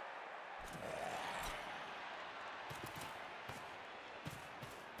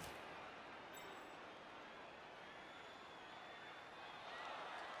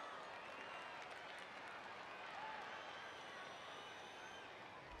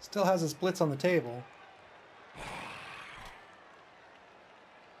 Still has his blitz on the table.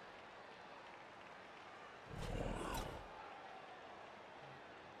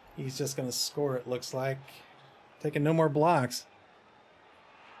 He's just going to score, it looks like. Taking no more blocks.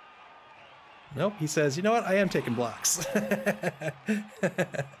 Nope, he says, you know what? I am taking blocks.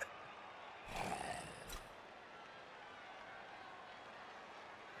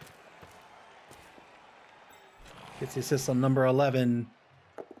 Gets the assist on number 11.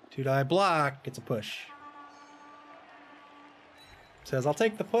 Two-die block. Gets a push. Says, I'll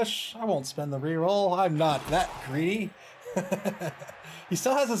take the push. I won't spend the reroll. I'm not that greedy. He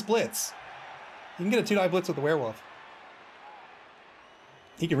still has his blitz. You can get a two-die blitz with the werewolf.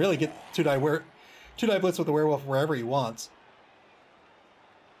 He can really get two-die blitz with the werewolf wherever he wants.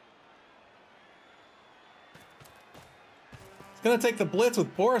 He's gonna take the blitz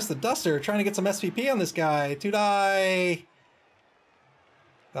with Boris the Duster, trying to get some SVP on this guy. Two-die.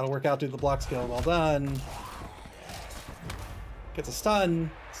 That'll work out due to the block skill. Well done. Gets a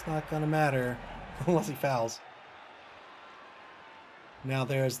stun. It's not gonna matter unless he fouls. Now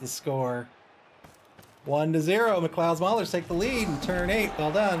there's the score. 1-0. MacLeod's Maulers take the lead in turn 8.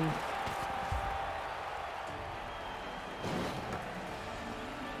 Well done.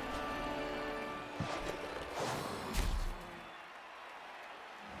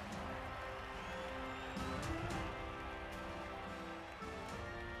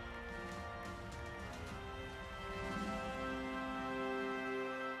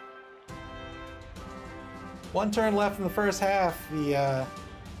 One turn left in the first half. The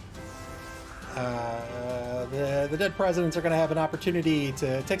dead presidents are going to have an opportunity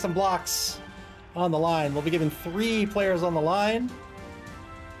to take some blocks on the line. We'll be given 3 players on the line.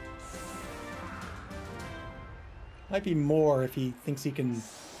 Might be more if he thinks he can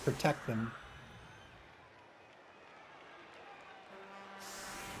protect them.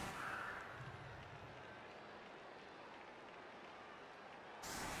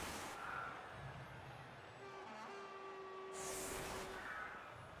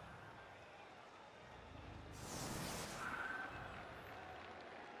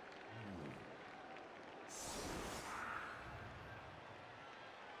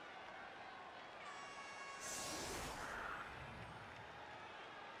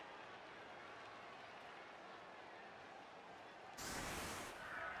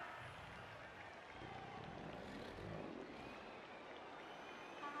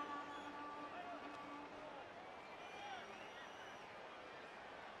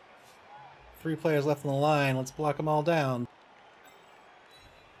 Three players left on the line. Let's block them all down.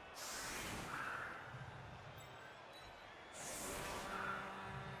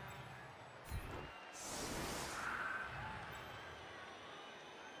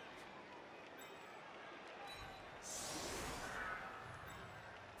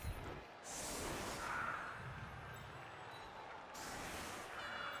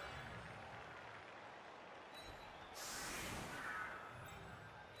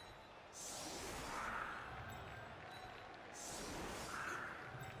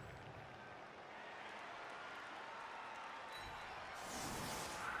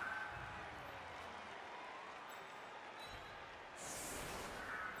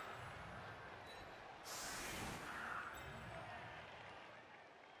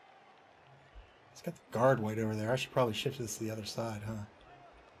 It's got the guard white over there. I should probably shift this to the other side, huh?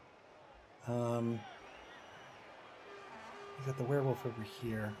 He's got the werewolf over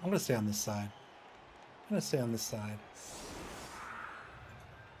here. I'm going to stay on this side. I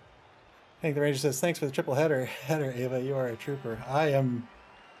think the ranger says, thanks for the triple header, Ava. You are a trooper. I am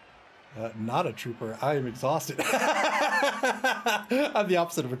not a trooper. I am exhausted. I'm the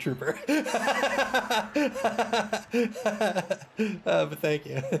opposite of a trooper. But thank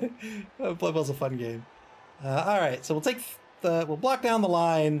you. Blood Bowl's a fun game. All right, so we'll block down the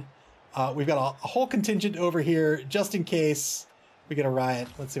line. We've got a whole contingent over here just in case we get a riot.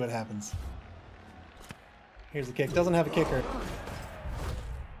 Let's see what happens. Here's the kick. Doesn't have a kicker.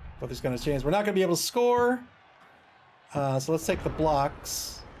 Weather's going to change. We're not going to be able to score. So let's take the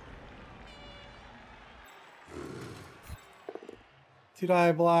blocks.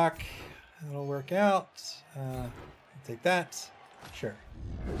 Two-die block. That'll work out. Take that. Sure.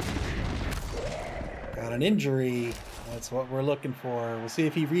 Got an injury. That's what we're looking for. We'll see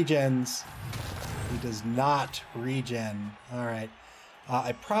if he regens. He does not regen. All right.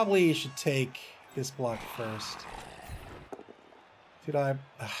 I probably should take this block first. Should I?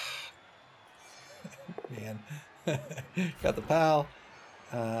 Man. Got the pal.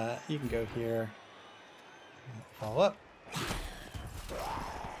 You can go here. Follow up.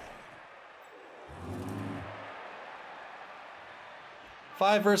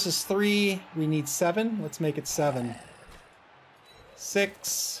 5 versus 3. We need 7. Let's make it 7.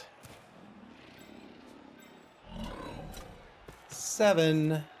 6.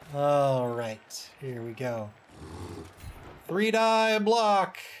 7. All right. Here we go. 3 die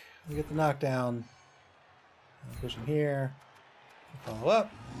block. We get the knockdown. Push him here. Follow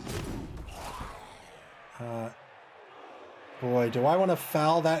up. Boy, do I want to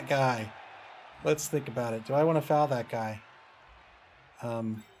foul that guy. Let's think about it. Do I want to foul that guy?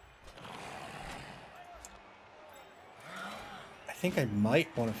 I think I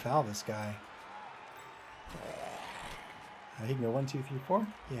might want to foul this guy. He can go 1, 2, 3, 4.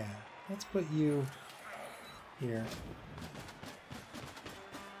 Yeah, let's put you here.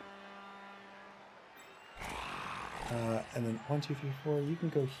 And then 1, 2, 3, 4. You can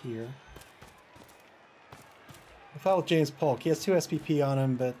go here. I'll foul with James Polk. He has 2 SPP on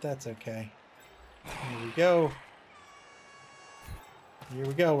him, but that's okay. Here we go. Here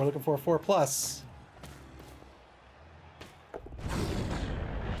we go. We're looking for a 4+.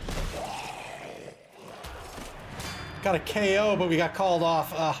 Got a KO, but we got called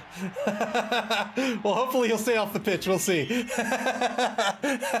off. Well, hopefully he'll stay off the pitch. We'll see.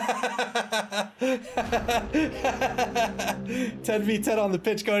 10v10 on the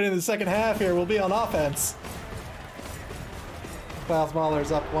pitch going into the second half here. We'll be on offense. MacLeod's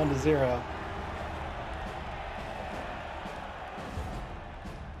Maulers up 1-0.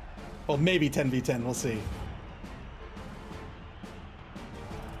 Well, maybe 10v10. We'll see.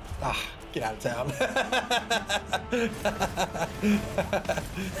 Get out of town.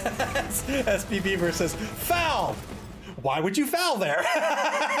 SPB versus foul. Why would you foul there?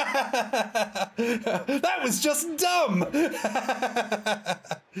 That was just dumb. I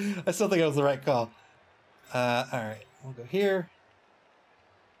still think it was the right call. All right, we'll go here.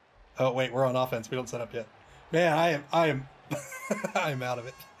 Oh wait, we're on offense. We don't set up yet. Man, I am I am out of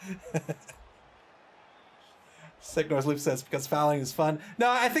it. Sick Noise Loop says, because fouling is fun. No,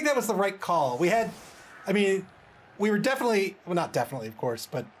 I think that was the right call. We had, I mean, we were definitely, well, not definitely, of course,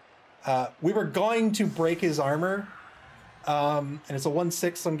 but we were going to break his armor. And it's a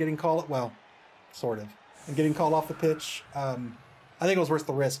 1-6, so I'm getting called, well, sort of. I'm getting called off the pitch. I think it was worth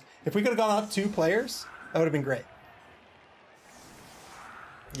the risk. If we could have gone out 2 players, that would have been great.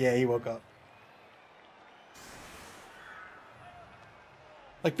 Yeah, he woke up.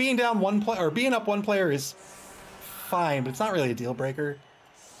 Like, being down 1 player, or being up 1 player is fine, but it's not really a deal breaker.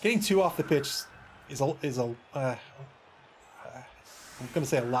 Getting 2 off the pitch is I'm gonna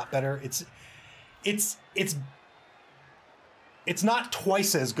say a lot better. It's not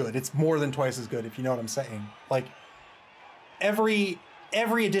twice as good. It's more than twice as good, if you know what I'm saying. Like, every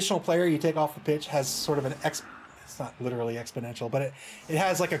additional player you take off the pitch has sort of an it's not literally exponential, but it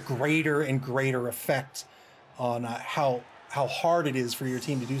has like a greater and greater effect on how hard it is for your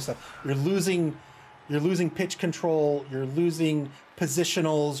team to do stuff. You're losing pitch control, you're losing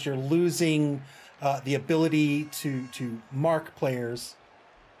positionals, you're losing the ability to mark players.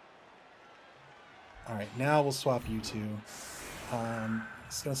 All right, now we'll swap you two.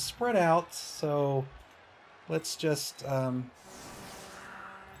 It's gonna spread out, so let's just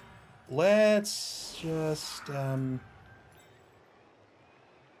let's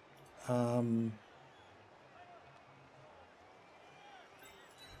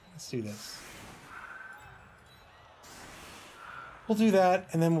do this. We'll do that,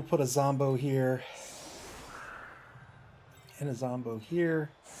 and then we'll put a Zombo here. And a Zombo here.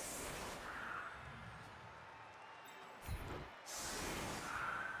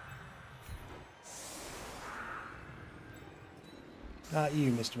 Not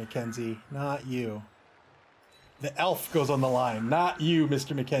you, Mr. McKenzie. Not you. The elf goes on the line. Not you,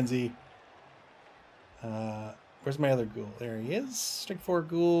 Mr. McKenzie. Where's my other ghoul? There he is. String 4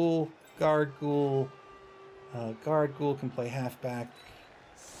 ghoul. Guard ghoul. Guard ghoul can play halfback.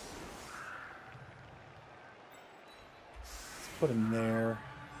 Let's put him there.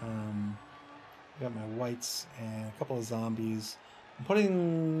 Got my whites and a couple of zombies. I'm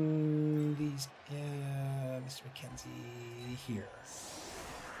putting these, Mr. McKenzie here.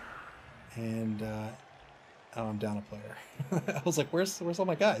 And, oh, I'm down a player. I was like, where's all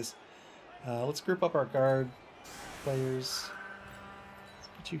my guys? Let's group up our guard players. Let's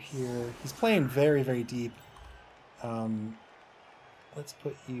put you here. He's playing very, very deep. Let's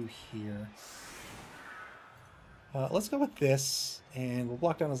put you here. Let's go with this, and we'll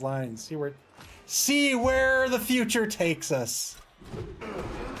block down his line and see see where the future takes us.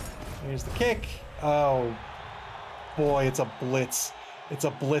 Here's the kick. Oh, boy, it's a blitz. It's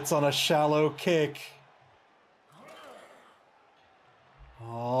a blitz on a shallow kick.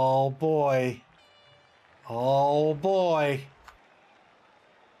 Oh, boy. Oh, boy.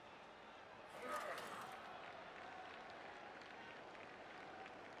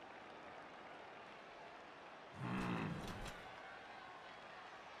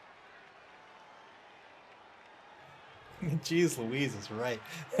 Jeez Louise is right.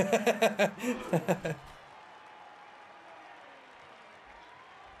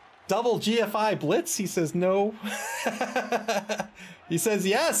 Double GFI blitz? He says no. He says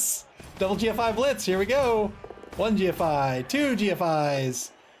yes. Double GFI blitz. Here we go. 1 GFI, 2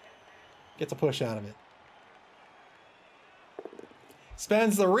 GFIs. Gets a push out of it.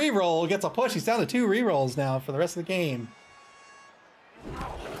 Spends the reroll, gets a push. He's down to 2 rerolls now for the rest of the game.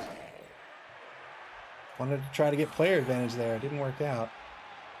 Wanted to try to get player advantage there. It didn't work out.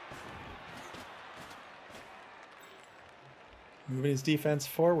 Moving his defense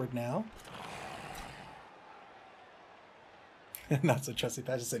forward now. Not so trusty.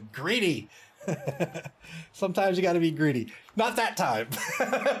 I just said greedy. Sometimes you got to be greedy. Not that time,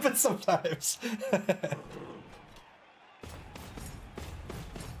 but sometimes.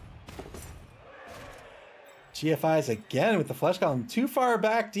 GFIs again with the flesh column. Too far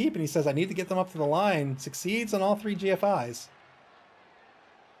back deep, and he says, I need to get them up to the line. Succeeds on all 3 GFIs.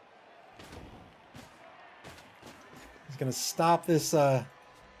 He's going to stop this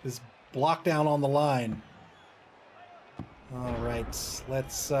this block down on the line. All right,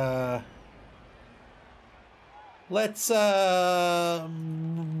 let's blippity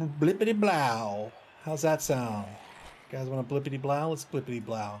blow. How's that sound? You guys want a blippity blow? Let's blippity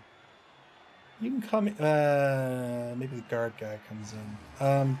blow. You can come. Maybe the guard guy comes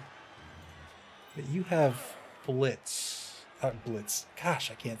in. But you have blitz. Blitz. Gosh,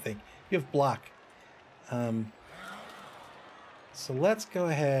 I can't think. You have block. So let's go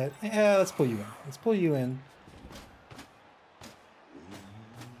ahead. Yeah, let's pull you in. Let's pull you in.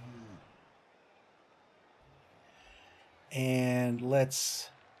 And let's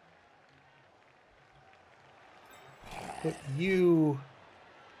put you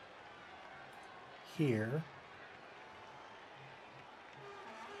here.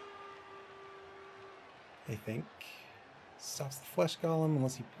 I think. Stops the flesh golem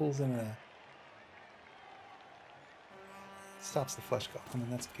unless he pulls in a... Stops the flesh golem,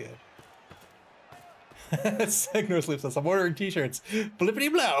 and that's good. Signor Sleep says, I'm ordering t-shirts.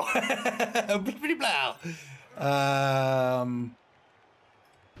 Blippity blow. Blippity blow.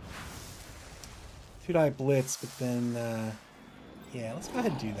 2-die blitz, but then yeah, let's go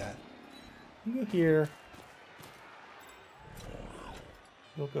ahead and do that. You go here.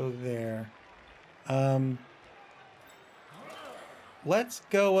 We'll go there. Let's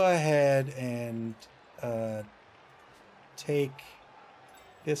go ahead and take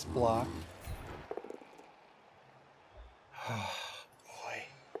this block. Oh boy.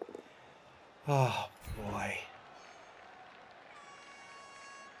 Oh boy.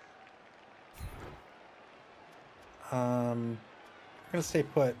 I'm gonna stay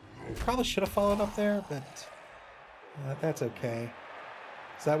put. Probably should have followed up there, but that's okay.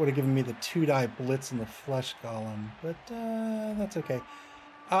 So that would have given me the 2-die blitz and the flesh golem, but that's okay.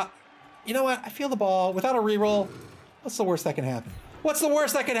 You know what? I feel the ball without a reroll. What's the worst that can happen? What's the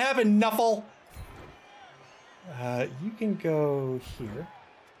worst that can happen, Nuffle? You can go here,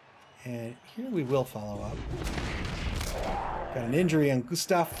 and here we will follow up. Got an injury on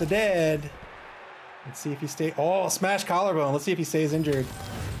Gustav the Dead. Let's see if he stays. Oh, smash collarbone. Let's see if he stays injured.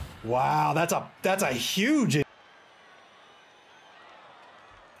 Wow, that's a huge.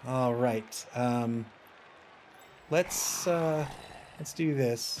 All right. Let's do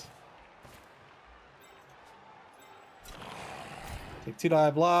this. Take 2-die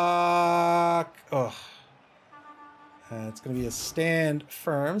block. Oh. It's going to be a stand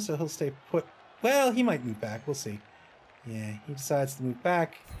firm, so he'll stay put. Well, he might move back. We'll see. Yeah, he decides to move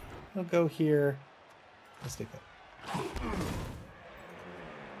back. He'll go here. He'll stay put.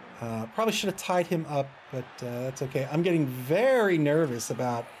 Probably should have tied him up, but that's okay. I'm getting very nervous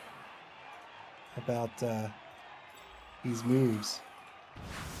about these moves.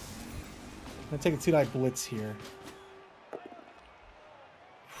 I'm going to take a 2-die blitz here.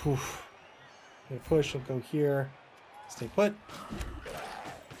 Whew. Gonna push, he'll go here. Stay put.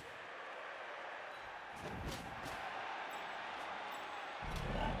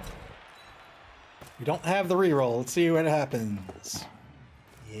 We don't have the reroll. Let's see what happens.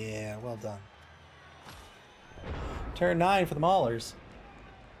 Yeah, well done. Turn 9 for the Maulers.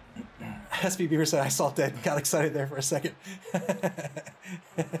 SB Beaver said I saw dead and got excited there for a second.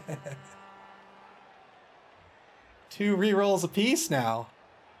 2 rerolls apiece now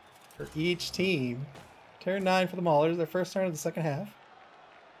for each team. Turn 9 for the Maulers, their first turn of the second half.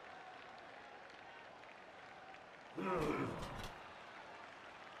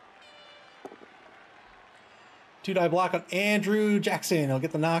 Two-die block on Andrew Jackson. He'll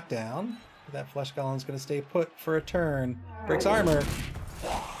get the knockdown. That Flesh Golem's going to stay put for a turn. Breaks armor.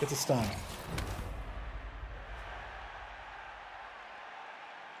 Gets a stun.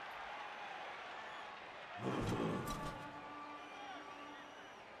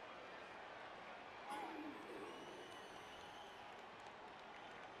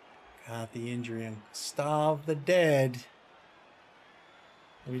 Got the injury and Starve the Dead.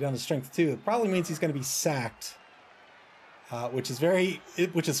 He'll be down to strength 2. It probably means he's going to be sacked. Which is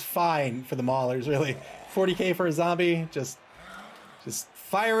fine for the Maulers, really. 40k for a zombie, just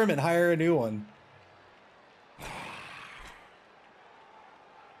fire him and hire a new one.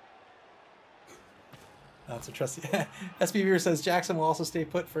 Not so trusty. SB Viewer says Jackson will also stay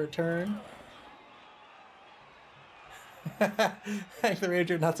put for a turn. Hank the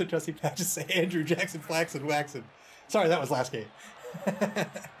Ranger, not so trusty patches say Andrew Jackson, Flaxen, Waxen. Sorry, that was last game.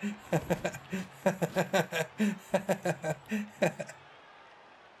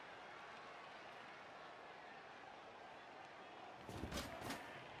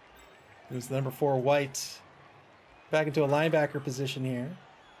 Moves the number 4 white back into a linebacker position here.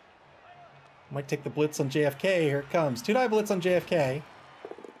 Might take the blitz on JFK. Here it comes. 2-die blitz on JFK.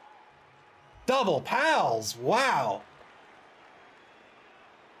 Double pals. Wow.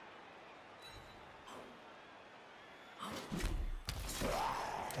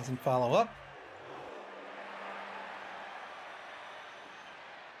 Doesn't follow up.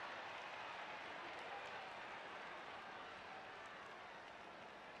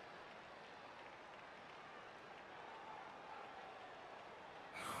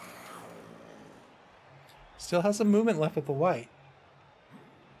 Still has some movement left with the white.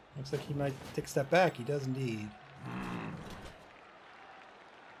 Looks like he might take a step back. He does indeed.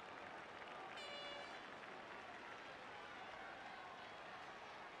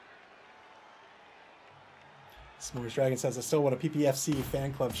 S'mores Dragon says, I still want a PPFC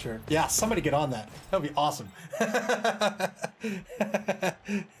fan club shirt. Yeah, somebody get on that. That would be awesome.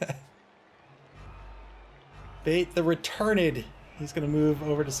 Bait the Returned. He's going to move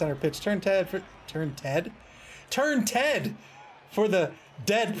over to center pitch. Turn Ted for the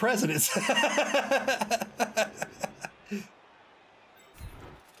dead presidents.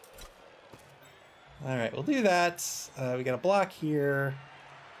 All right, we'll do that. We got a block here.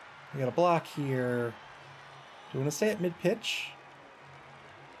 We got a block here. Do we want to stay at mid-pitch?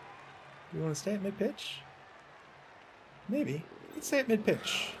 Do we want to stay at mid-pitch? Maybe. Let's stay at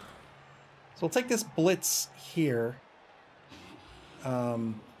mid-pitch. So we'll take this blitz here.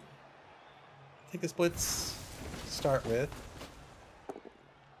 Take this blitz to start with.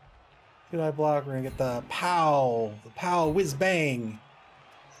 Two-die block, we're going to get the pow. The pow whiz-bang.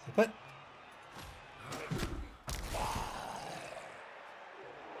 But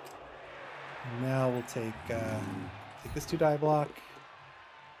now we'll take this 2-die block.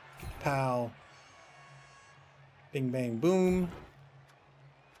 Get the pow. Bing, bang, boom.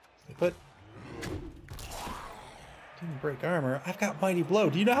 Put. Didn't break armor. I've got Mighty Blow.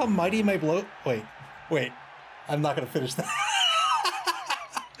 Do you know how mighty my blow? Wait. I'm not going to finish that.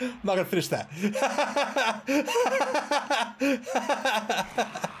 I'm not going to finish that.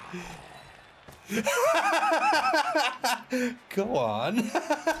 Go on.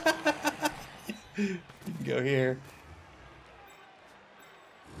 You can go here.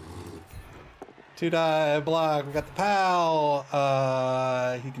 2-die block. We got the pal.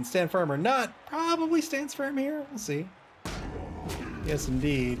 He can stand firm or not. Probably stands firm here. We'll see. Yes,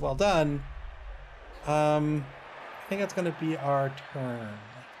 indeed. Well done. I think that's going to be our turn.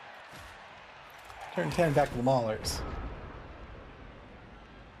 Turn 10 back to the Maulers.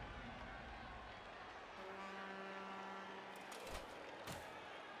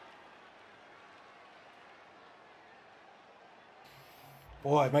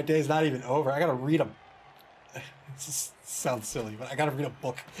 Boy, my day's not even over. I gotta read a... It just sounds silly, but I gotta read a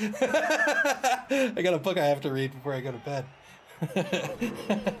book. I got a book I have to read before I go to bed.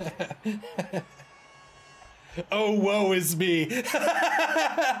 Oh, woe is me.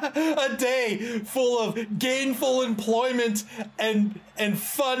 A day full of gainful employment and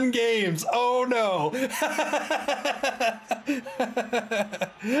fun games. Oh, no. And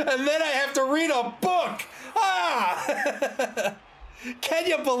then I have to read a book. Ah! Can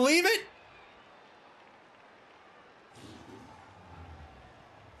you believe it?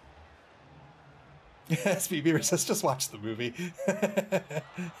 SB Beaver says, just watch the movie.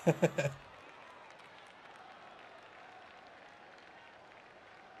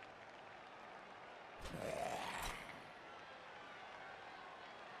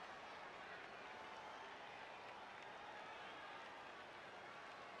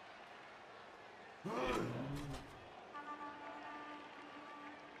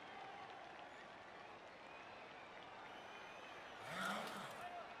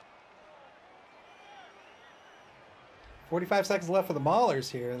 45 seconds left for the Maulers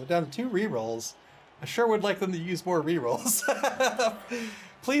here. They're down to 2 rerolls. I sure would like them to use more rerolls.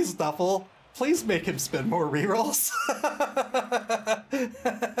 Please, Duffel. Please make him spend more rerolls.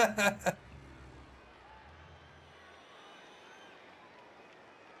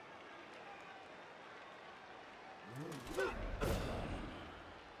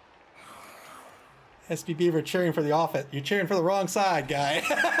 SB Beaver cheering for the offense. You're cheering for the wrong side, guy.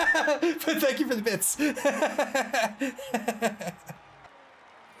 But thank you for the bits.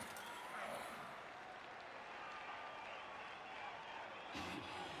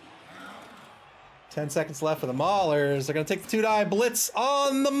 10 seconds left for the Maulers. They're going to take the 2-die blitz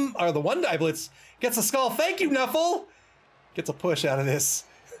on them, or the 1-die blitz. Gets a skull. Thank you, Nuffle. Gets a push out of this.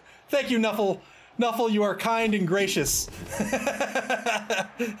 Thank you, Nuffle. Nuffle, you are kind and gracious.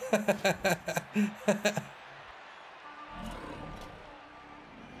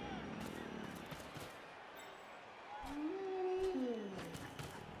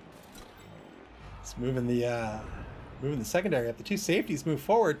 It's moving the secondary up. The 2 safeties move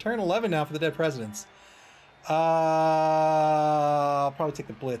forward. Turn 11 now for the Dead Presidents. I'll probably take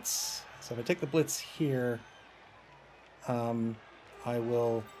the blitz. So if I take the blitz here, I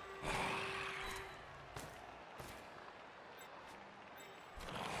will.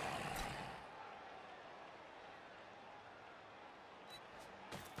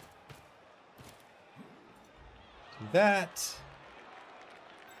 Do that.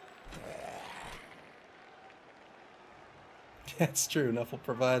 That's true. Nuffle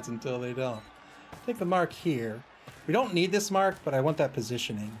provides until they don't. Take the mark here. We don't need this mark, but I want that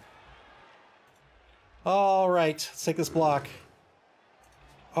positioning. All right, let's take this block.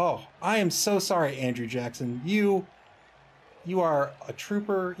 Oh, I am so sorry, Andrew Jackson. You are a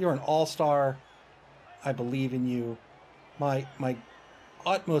trooper. You're an all-star. I believe in you. My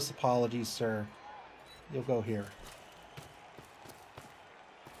utmost apologies, sir. You'll go here.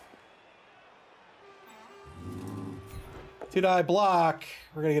 Two-die block.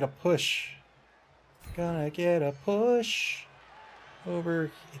 We're gonna get a push. Gonna get a push over.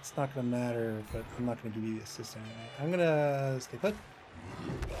 It's not gonna matter, but I'm not gonna give you the assist anyway. I'm gonna stay put.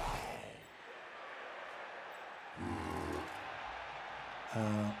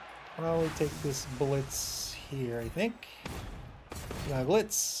 Probably take this blitz here, I think. Two-die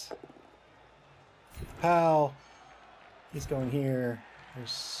blitz. Get the pal. He's going here.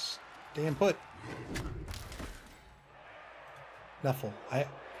 There's staying put. Nuffle, I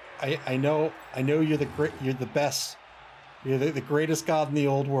know you're the best, you're the greatest god in the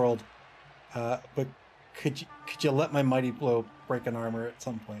old world, but could you let my mighty blow break an armor at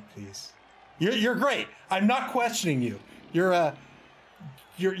some point, please? You're great. I'm not questioning you. You're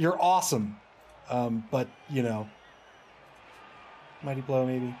awesome, but you know, mighty blow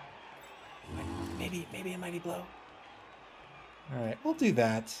maybe a mighty blow. All right, we'll do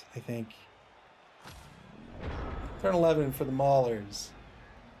that. I think. Turn 11 for the Maulers.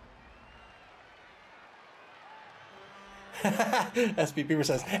 SB Beaver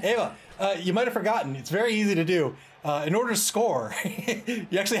says, Ava, you might have forgotten. It's very easy to do. In order to score,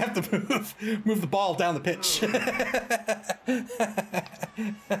 you actually have to move the ball down the pitch.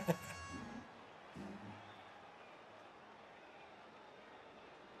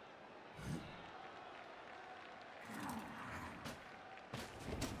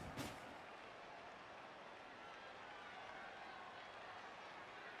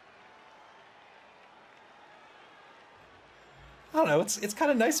 I don't know, it's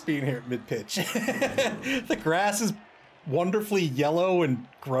kind of nice being here at mid-pitch. The grass is wonderfully yellow and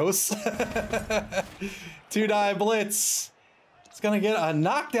gross. Two-die blitz. It's going to get a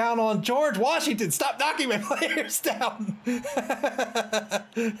knockdown on George Washington. Stop knocking my players down.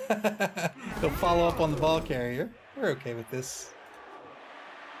 He'll follow up on the ball carrier. We're okay with this.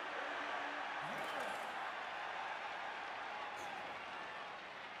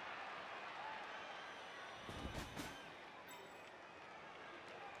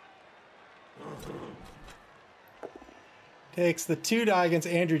 Takes the 2-die against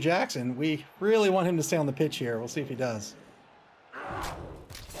Andrew Jackson. We really want him to stay on the pitch here. We'll see if he does.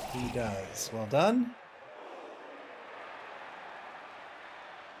 He does. Well done.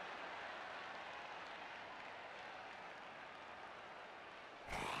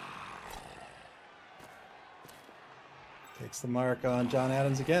 Takes the mark on John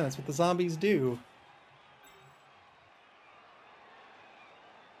Adams again. That's what the zombies do.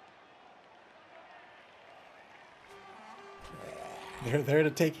 They're there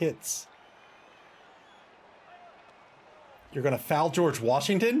to take hits. You're gonna foul George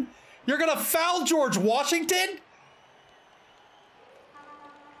Washington? You're gonna foul George Washington?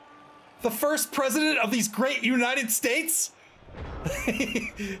 The first president of these great United States?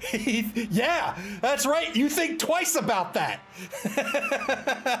 Yeah, that's right. You think twice about that.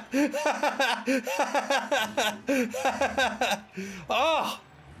 Oh,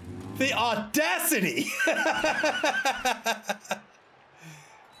 the audacity.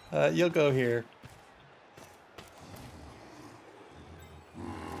 You'll go here.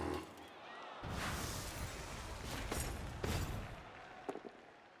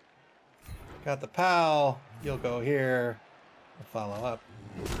 Got the POW. You'll go here. We'll follow up.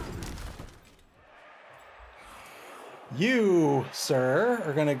 You, sir,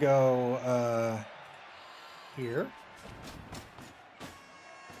 are gonna go here.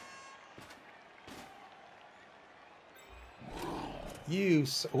 You,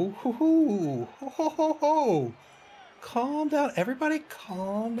 ho. Calm down, everybody.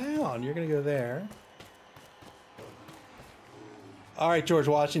 Calm down. You're gonna go there. All right, George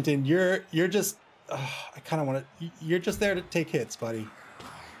Washington, you're just. I kind of want to. You're just there to take hits, buddy.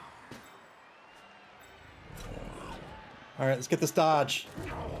 All right, let's get this dodge.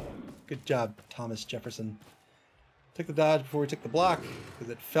 Good job, Thomas Jefferson. Took the dodge before we took the block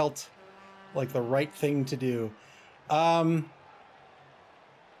because it felt like the right thing to do. Gosh,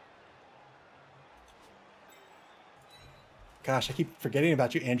 I keep forgetting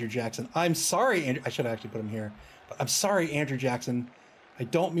about you, Andrew Jackson. I'm sorry, Andrew. I should have actually put him here. But I'm sorry, Andrew Jackson. I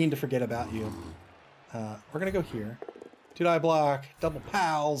don't mean to forget about you. We're going to go here. 2-die block. Double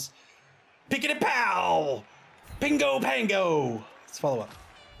pals. Pickety pow! Bingo pango! Let's follow up.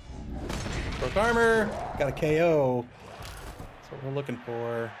 Broke armor. Got a KO. That's what we're looking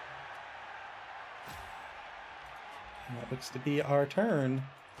for. And that looks to be our turn.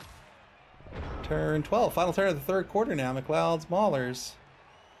 Turn 12. Final turn of the third quarter now. MacLeod's Maulers.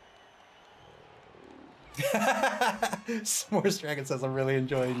 S'mores Dragon says, I'm really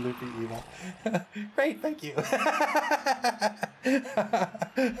enjoying Loopy Eva. Great, thank you.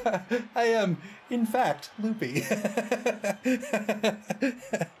 I am, in fact, Loopy.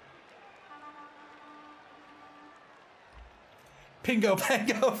 Pingo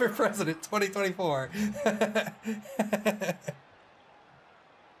Pango for President 2024.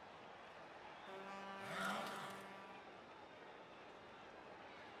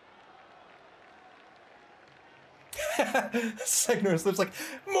 Segnor Slips like,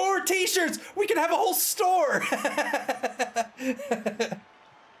 more t-shirts! We can have a whole store!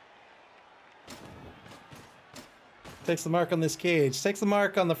 Takes the mark on this cage. Takes the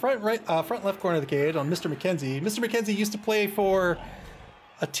mark on the front left corner of the cage on Mr. McKenzie. Mr. McKenzie used to play for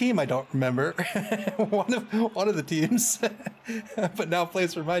a team I don't remember. one of the teams. But now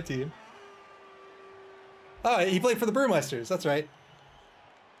plays for my team. Oh, he played for the Brewmeisters, that's right.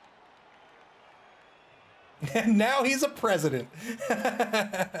 And now he's a president.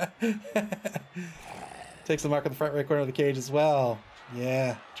 Takes the mark on the front right corner of the cage as well.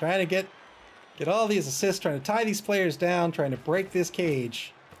 Yeah, trying to get all these assists, trying to tie these players down, trying to break this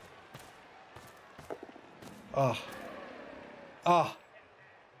cage. Oh.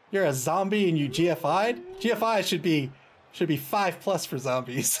 You're a zombie and you GFI'd? GFI should be 5+ for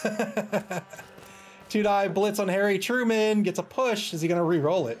zombies. 2-die blitz on Harry Truman, gets a push. Is he gonna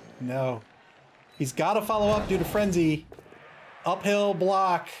re-roll it? No. He's got to follow up due to frenzy. Uphill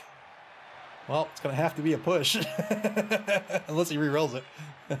block. Well, it's going to have to be a push. Unless he re-rolls it.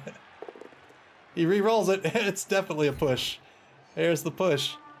 He re-rolls it. It's definitely a push. There's the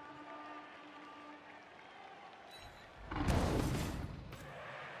push.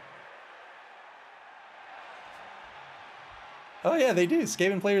 Oh yeah, they do.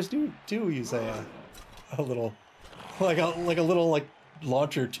 Skaven players do use a little, like a little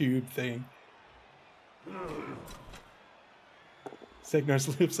launcher tube thing.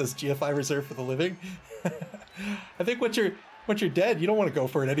 Signor's Loop says GFI reserved for the living. I think once you're dead, you don't want to go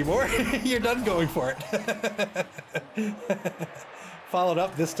for it anymore. You're done going for it. Followed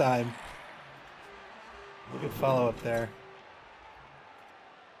up this time. Good follow up there.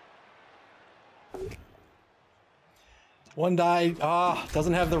 One die.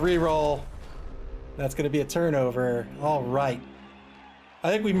 Doesn't have the reroll. That's going to be a turnover. All right. I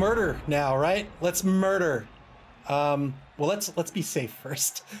think we murder now, right? Let's murder. Well, let's be safe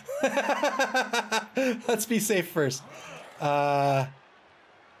first. Let's be safe first.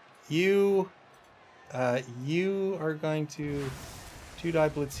 You You are going to 2-die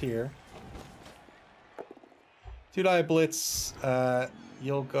blitz here. 2-die blitz,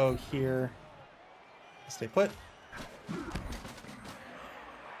 you'll go here. Stay put.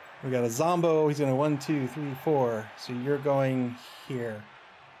 We got a Zombo. He's going to 1, 2, 3, 4. So you're going here.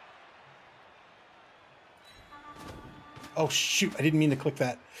 Oh, shoot. I didn't mean to click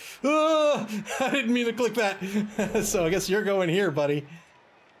that. Oh, I didn't mean to click that. So I guess you're going here, buddy.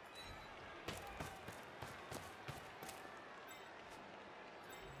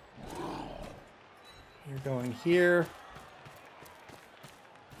 You're going here.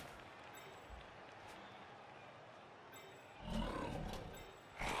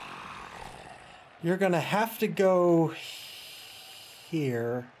 You're gonna have to go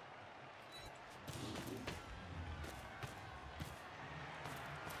here.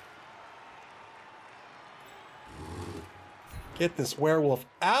 Get this werewolf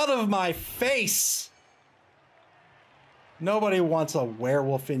out of my face! Nobody wants a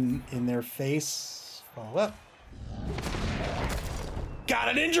werewolf in their face. Follow up. Got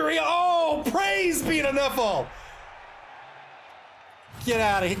an injury! Oh, praise be to Nuffle! Get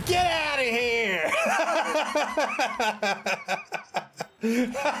out of here! Get out of here!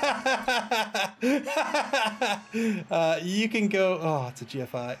 You can go. Oh, it's a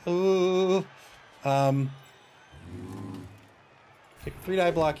GFI. Ooh. Take a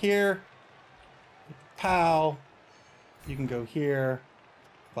 3-die block here. Pow. You can go here.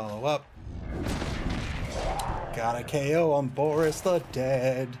 Follow up. Got a KO on Boris the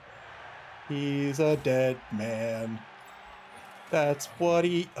Dead. He's a dead man. That's what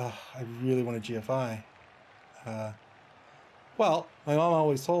he... Oh, I really want a GFI. Well, my mom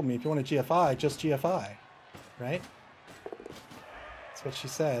always told me, if you want a GFI, just GFI. Right? That's what she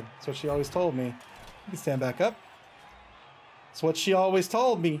said. That's what she always told me. You can stand back up. That's what she always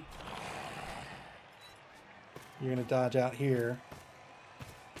told me. You're going to dodge out here.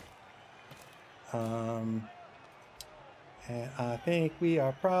 And I think we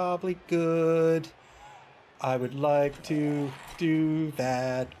are probably good. I would like to do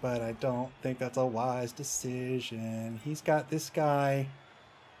that, but I don't think that's a wise decision. He's got this guy.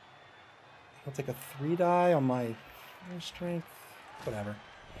 I'll take a 3-die on my strength. Whatever.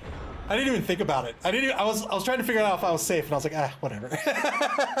 I didn't even think about it. I was trying to figure out if I was safe, and I was like, whatever.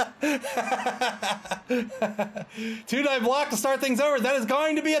 2-die block to start things over. That is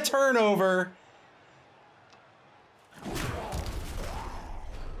going to be a turnover.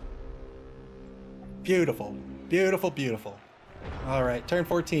 Beautiful. Beautiful, beautiful. All right, turn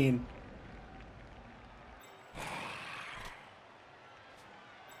 14.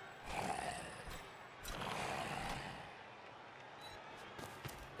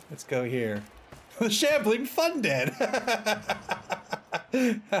 Let's go here. The Shambling Fun Dead.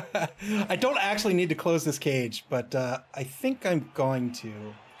 I don't actually need to close this cage, but I think I'm going to.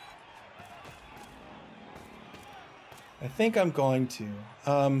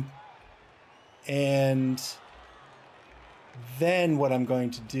 And then what I'm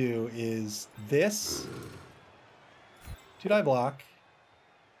going to do is this 2-die block.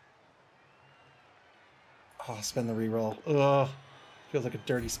 Oh, spend the reroll. Ugh, feels like a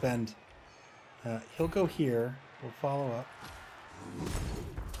dirty spend. He'll go here. We'll follow up.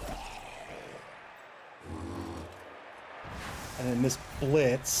 And then this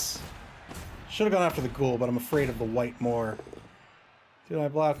blitz. Should have gone after the ghoul, but I'm afraid of the white more. 2-die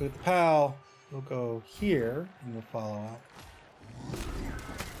block with the pal. We'll go here, and we'll follow up.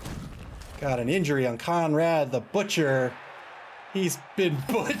 Got an injury on Conrad the Butcher. He's been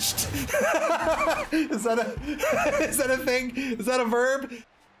butched. Is that a thing? Is that a verb?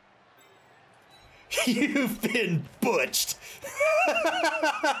 You've been butched.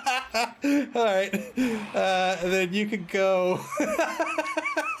 All right. And then you could go.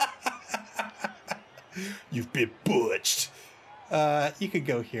 You've been butched. You could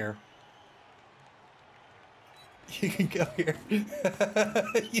go here. You can go here.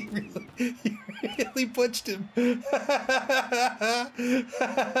 You really butched him. You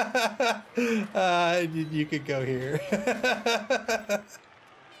could go here.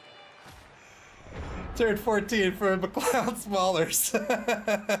 Turn 14 for MacLeod's Maulers.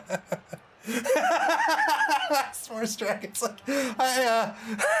 Force Dragons. Like, I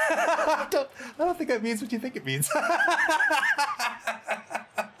don't think that means what you think it means.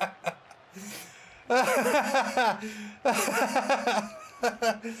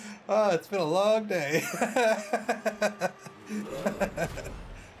 Oh, it's been a long day.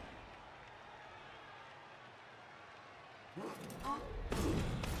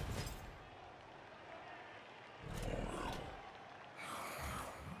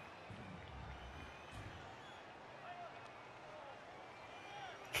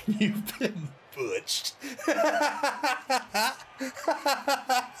 You've been butched.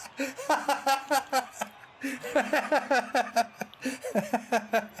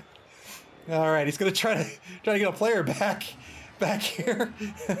 All right, he's gonna try to get a player back here.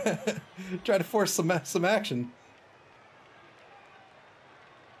 Try to force some action.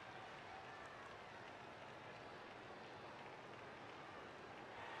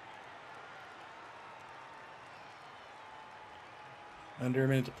 Under a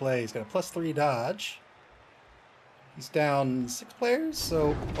minute to play. He's got a +3 dodge. He's down 6 players,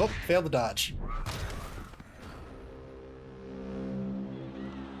 so... Oh, failed the dodge.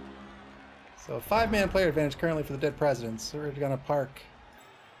 So 5-man player advantage currently for the dead presidents. So we're gonna park...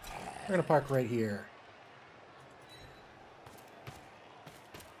 We're gonna park right here.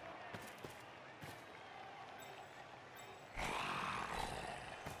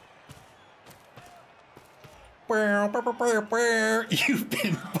 You've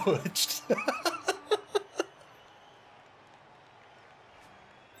been butched.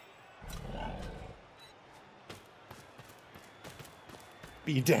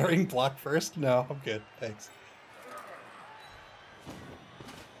 Be daring, block first? No, I'm good. Thanks.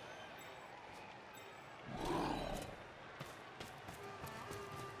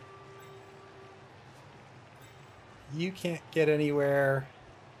 You can't get anywhere.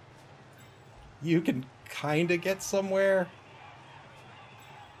 You can kind of get somewhere.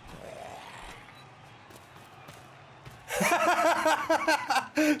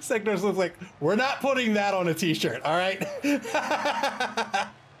 Sectors looks like, we're not putting that on a t-shirt, all right?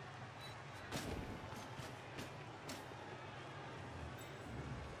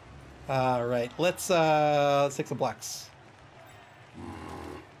 All right, let's take some blacks.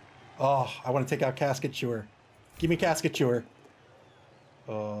 Oh, I want to take out Casket Chewer. Give me Casket Chewer.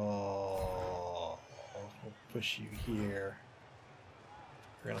 Oh, we'll push you here.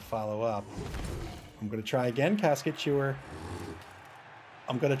 We're gonna follow up. I'm gonna try again, Casket Chewer.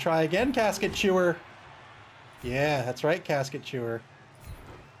 I'm gonna try again, Casket Chewer. Yeah, that's right, Casket Chewer.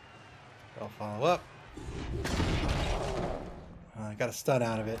 I'll follow up. I got a stun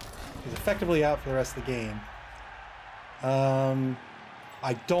out of it. He's effectively out for the rest of the game.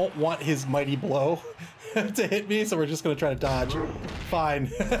 I don't want his mighty blow to hit me, so we're just going to try to dodge. Fine.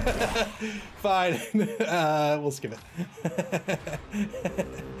 Fine. We'll skip it.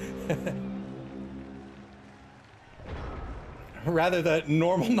 Rather the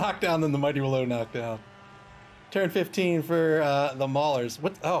normal knockdown than the mighty blow knockdown. Turn 15 for the Maulers.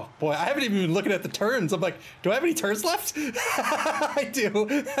 What? Oh boy, I haven't even been looking at the turns. I'm like, do I have any turns left? I do.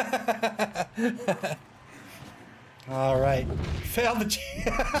 All right, failed the.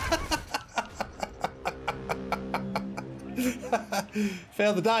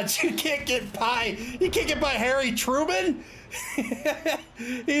 Failed the dodge. You can't get by. You can't get by Harry Truman.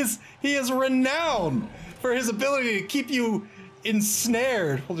 He is renowned for his ability to keep you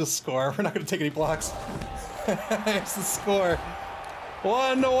ensnared. We'll just score. We're not going to take any blocks. Here's the score.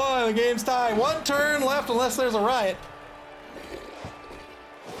 1-1. The game's tied. 1 turn left unless there's a riot.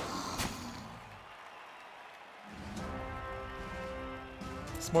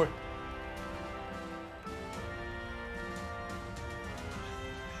 Smart.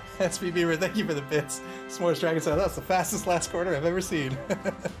 SP Beaver, thank you for the bits. S'mores Dragon said that's the fastest last quarter I've ever seen.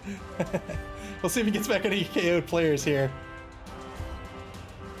 We'll see if he gets back any KO'd players here.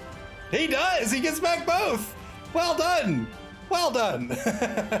 He does! He gets back both! Well done! Well done!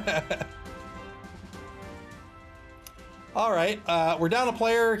 Alright, we're down a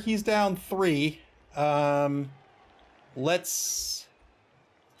player. He's down 3. Let's...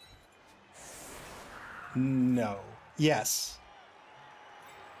 No. Yes.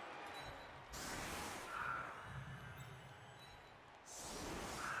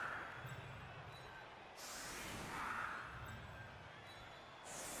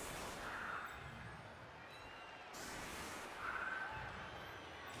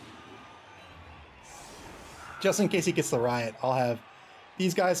 Just in case he gets the riot, I'll have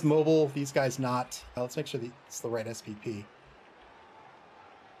these guys mobile, these guys not. Let's make sure it's the right SPP.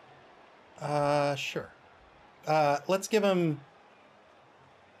 Sure. Let's give him...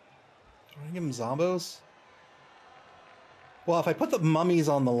 Do I give him Zombos? Well, if I put the mummies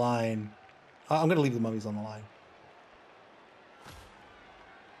on the line... I'm going to leave the mummies on the line.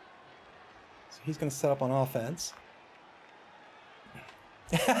 So he's going to set up on offense.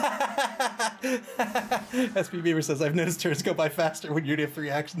 SP Beaver says, I've noticed turns go by faster when you have 3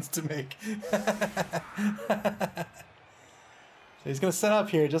 actions to make. So he's going to set up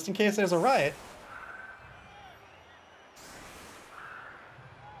here just in case there's a riot.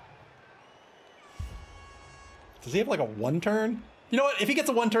 Does he have like a 1 turn? You know what? If he gets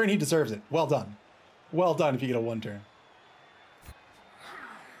a 1 turn, he deserves it. Well done. Well done if you get a 1 turn.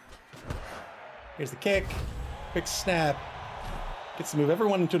 Here's the kick. Quick snap. Gets to move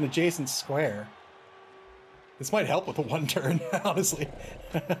everyone into an adjacent square. This might help with a 1 turn, honestly.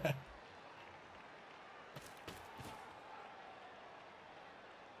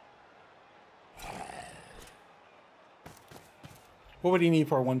 What would he need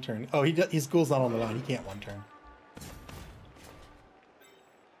for a 1 turn? Oh, his ghoul's not on the line. He can't 1 turn.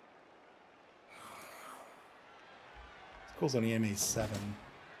 His ghoul's only MA7.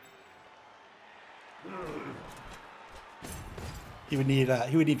 He would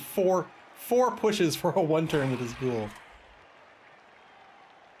need four pushes for a 1 turn with his ghoul.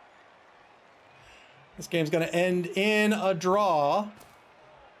 This game's gonna end in a draw.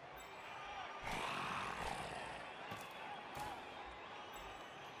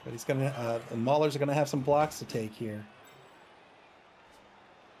 But he's gonna, the Maulers are gonna have some blocks to take here.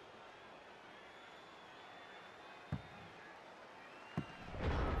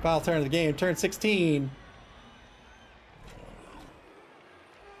 Final turn of the game, turn 16.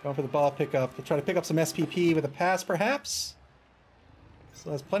 Going for the ball pickup. He'll try to pick up some SPP with a pass, perhaps. So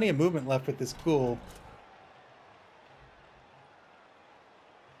there's plenty of movement left with this ghoul.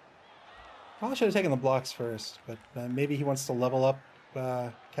 Probably should have taken the blocks first, but maybe he wants to level up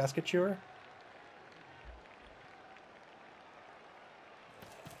Casket Chewer.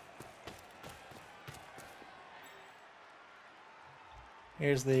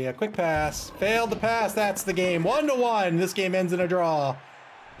 Here's the quick pass. Failed the pass. That's the game. 1-1. This game ends in a draw.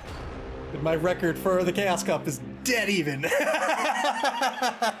 But my record for the Chaos Cup is dead even.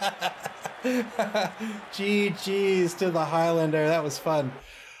 GG's to the Highlander. That was fun.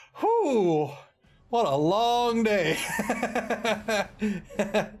 Whew. What a long day.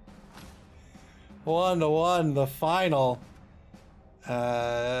 1-1, the final.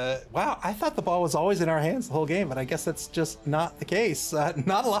 Wow, I thought the ball was always in our hands the whole game, but I guess that's just not the case.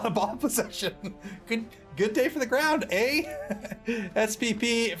 Not a lot of ball possession. Good day for the ground, eh?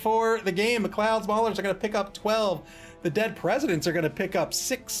 SPP for the game. MacLeod's Maulers are going to pick up 12. The Dead Presidents are going to pick up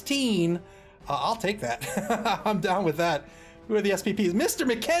 16. I'll take that. I'm down with that. Who are the SPPs? Mr.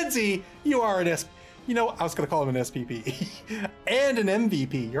 McKenzie, you are an SP. You know, I was going to call him an SPP. And an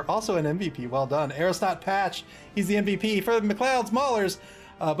MVP. You're also an MVP. Well done. Aerosnot Patch, he's the MVP. For the MacLeod's Maulers,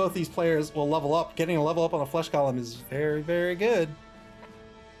 both these players will level up. Getting a level up on a flesh column is very, very good.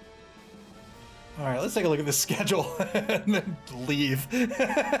 All right, let's take a look at the schedule and then leave.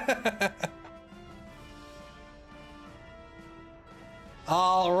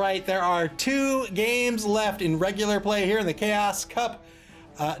 All right, there are 2 games left in regular play here in the Chaos Cup.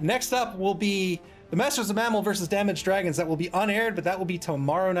 Next up will be the Masters of MAML versus Damaged Dragons. That will be unaired, but that will be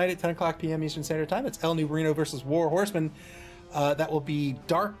tomorrow night at 10 o'clock p.m. Eastern Standard Time. It's El Nubarino versus War Horseman. That will be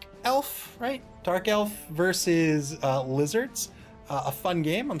Dark Elf, right? Dark Elf versus Lizards. A fun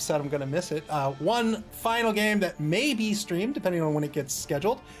game. I'm sad I'm going to miss it. One final game that may be streamed, depending on when it gets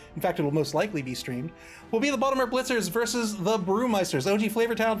scheduled. In fact, it will most likely be streamed. Will be the Baltimore Blitzers versus the Brewmeisters. OG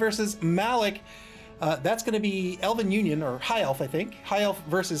Flavortown versus Malik. That's going to be Elven Union, or High Elf, I think. High Elf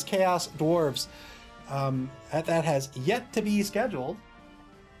versus Chaos Dwarves. That has yet to be scheduled.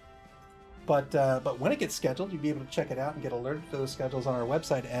 But when it gets scheduled, you'll be able to check it out and get alerted to those schedules on our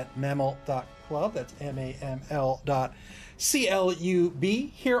website at maml.club. That's MAML.club.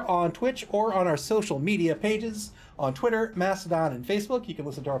 Here on Twitch or on our social media pages on Twitter, Mastodon, and Facebook. You can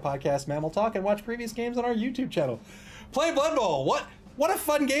listen to our podcast, Mammal Talk, and watch previous games on our YouTube channel. Play Blood Bowl. What a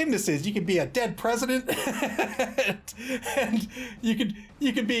fun game this is. You could be a dead president and you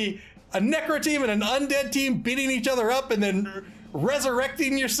could be a necro team and an undead team beating each other up and then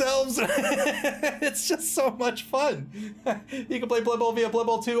resurrecting yourselves. It's just so much fun. You can play Blood Bowl via Blood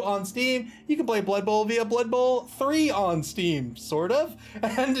Bowl 2 on Steam. You can play Blood Bowl via Blood Bowl 3 on Steam, sort of.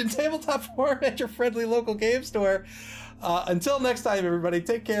 And in tabletop form at your friendly local game store. Until next time, everybody,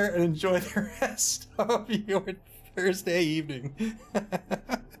 take care and enjoy the rest of your Thursday evening.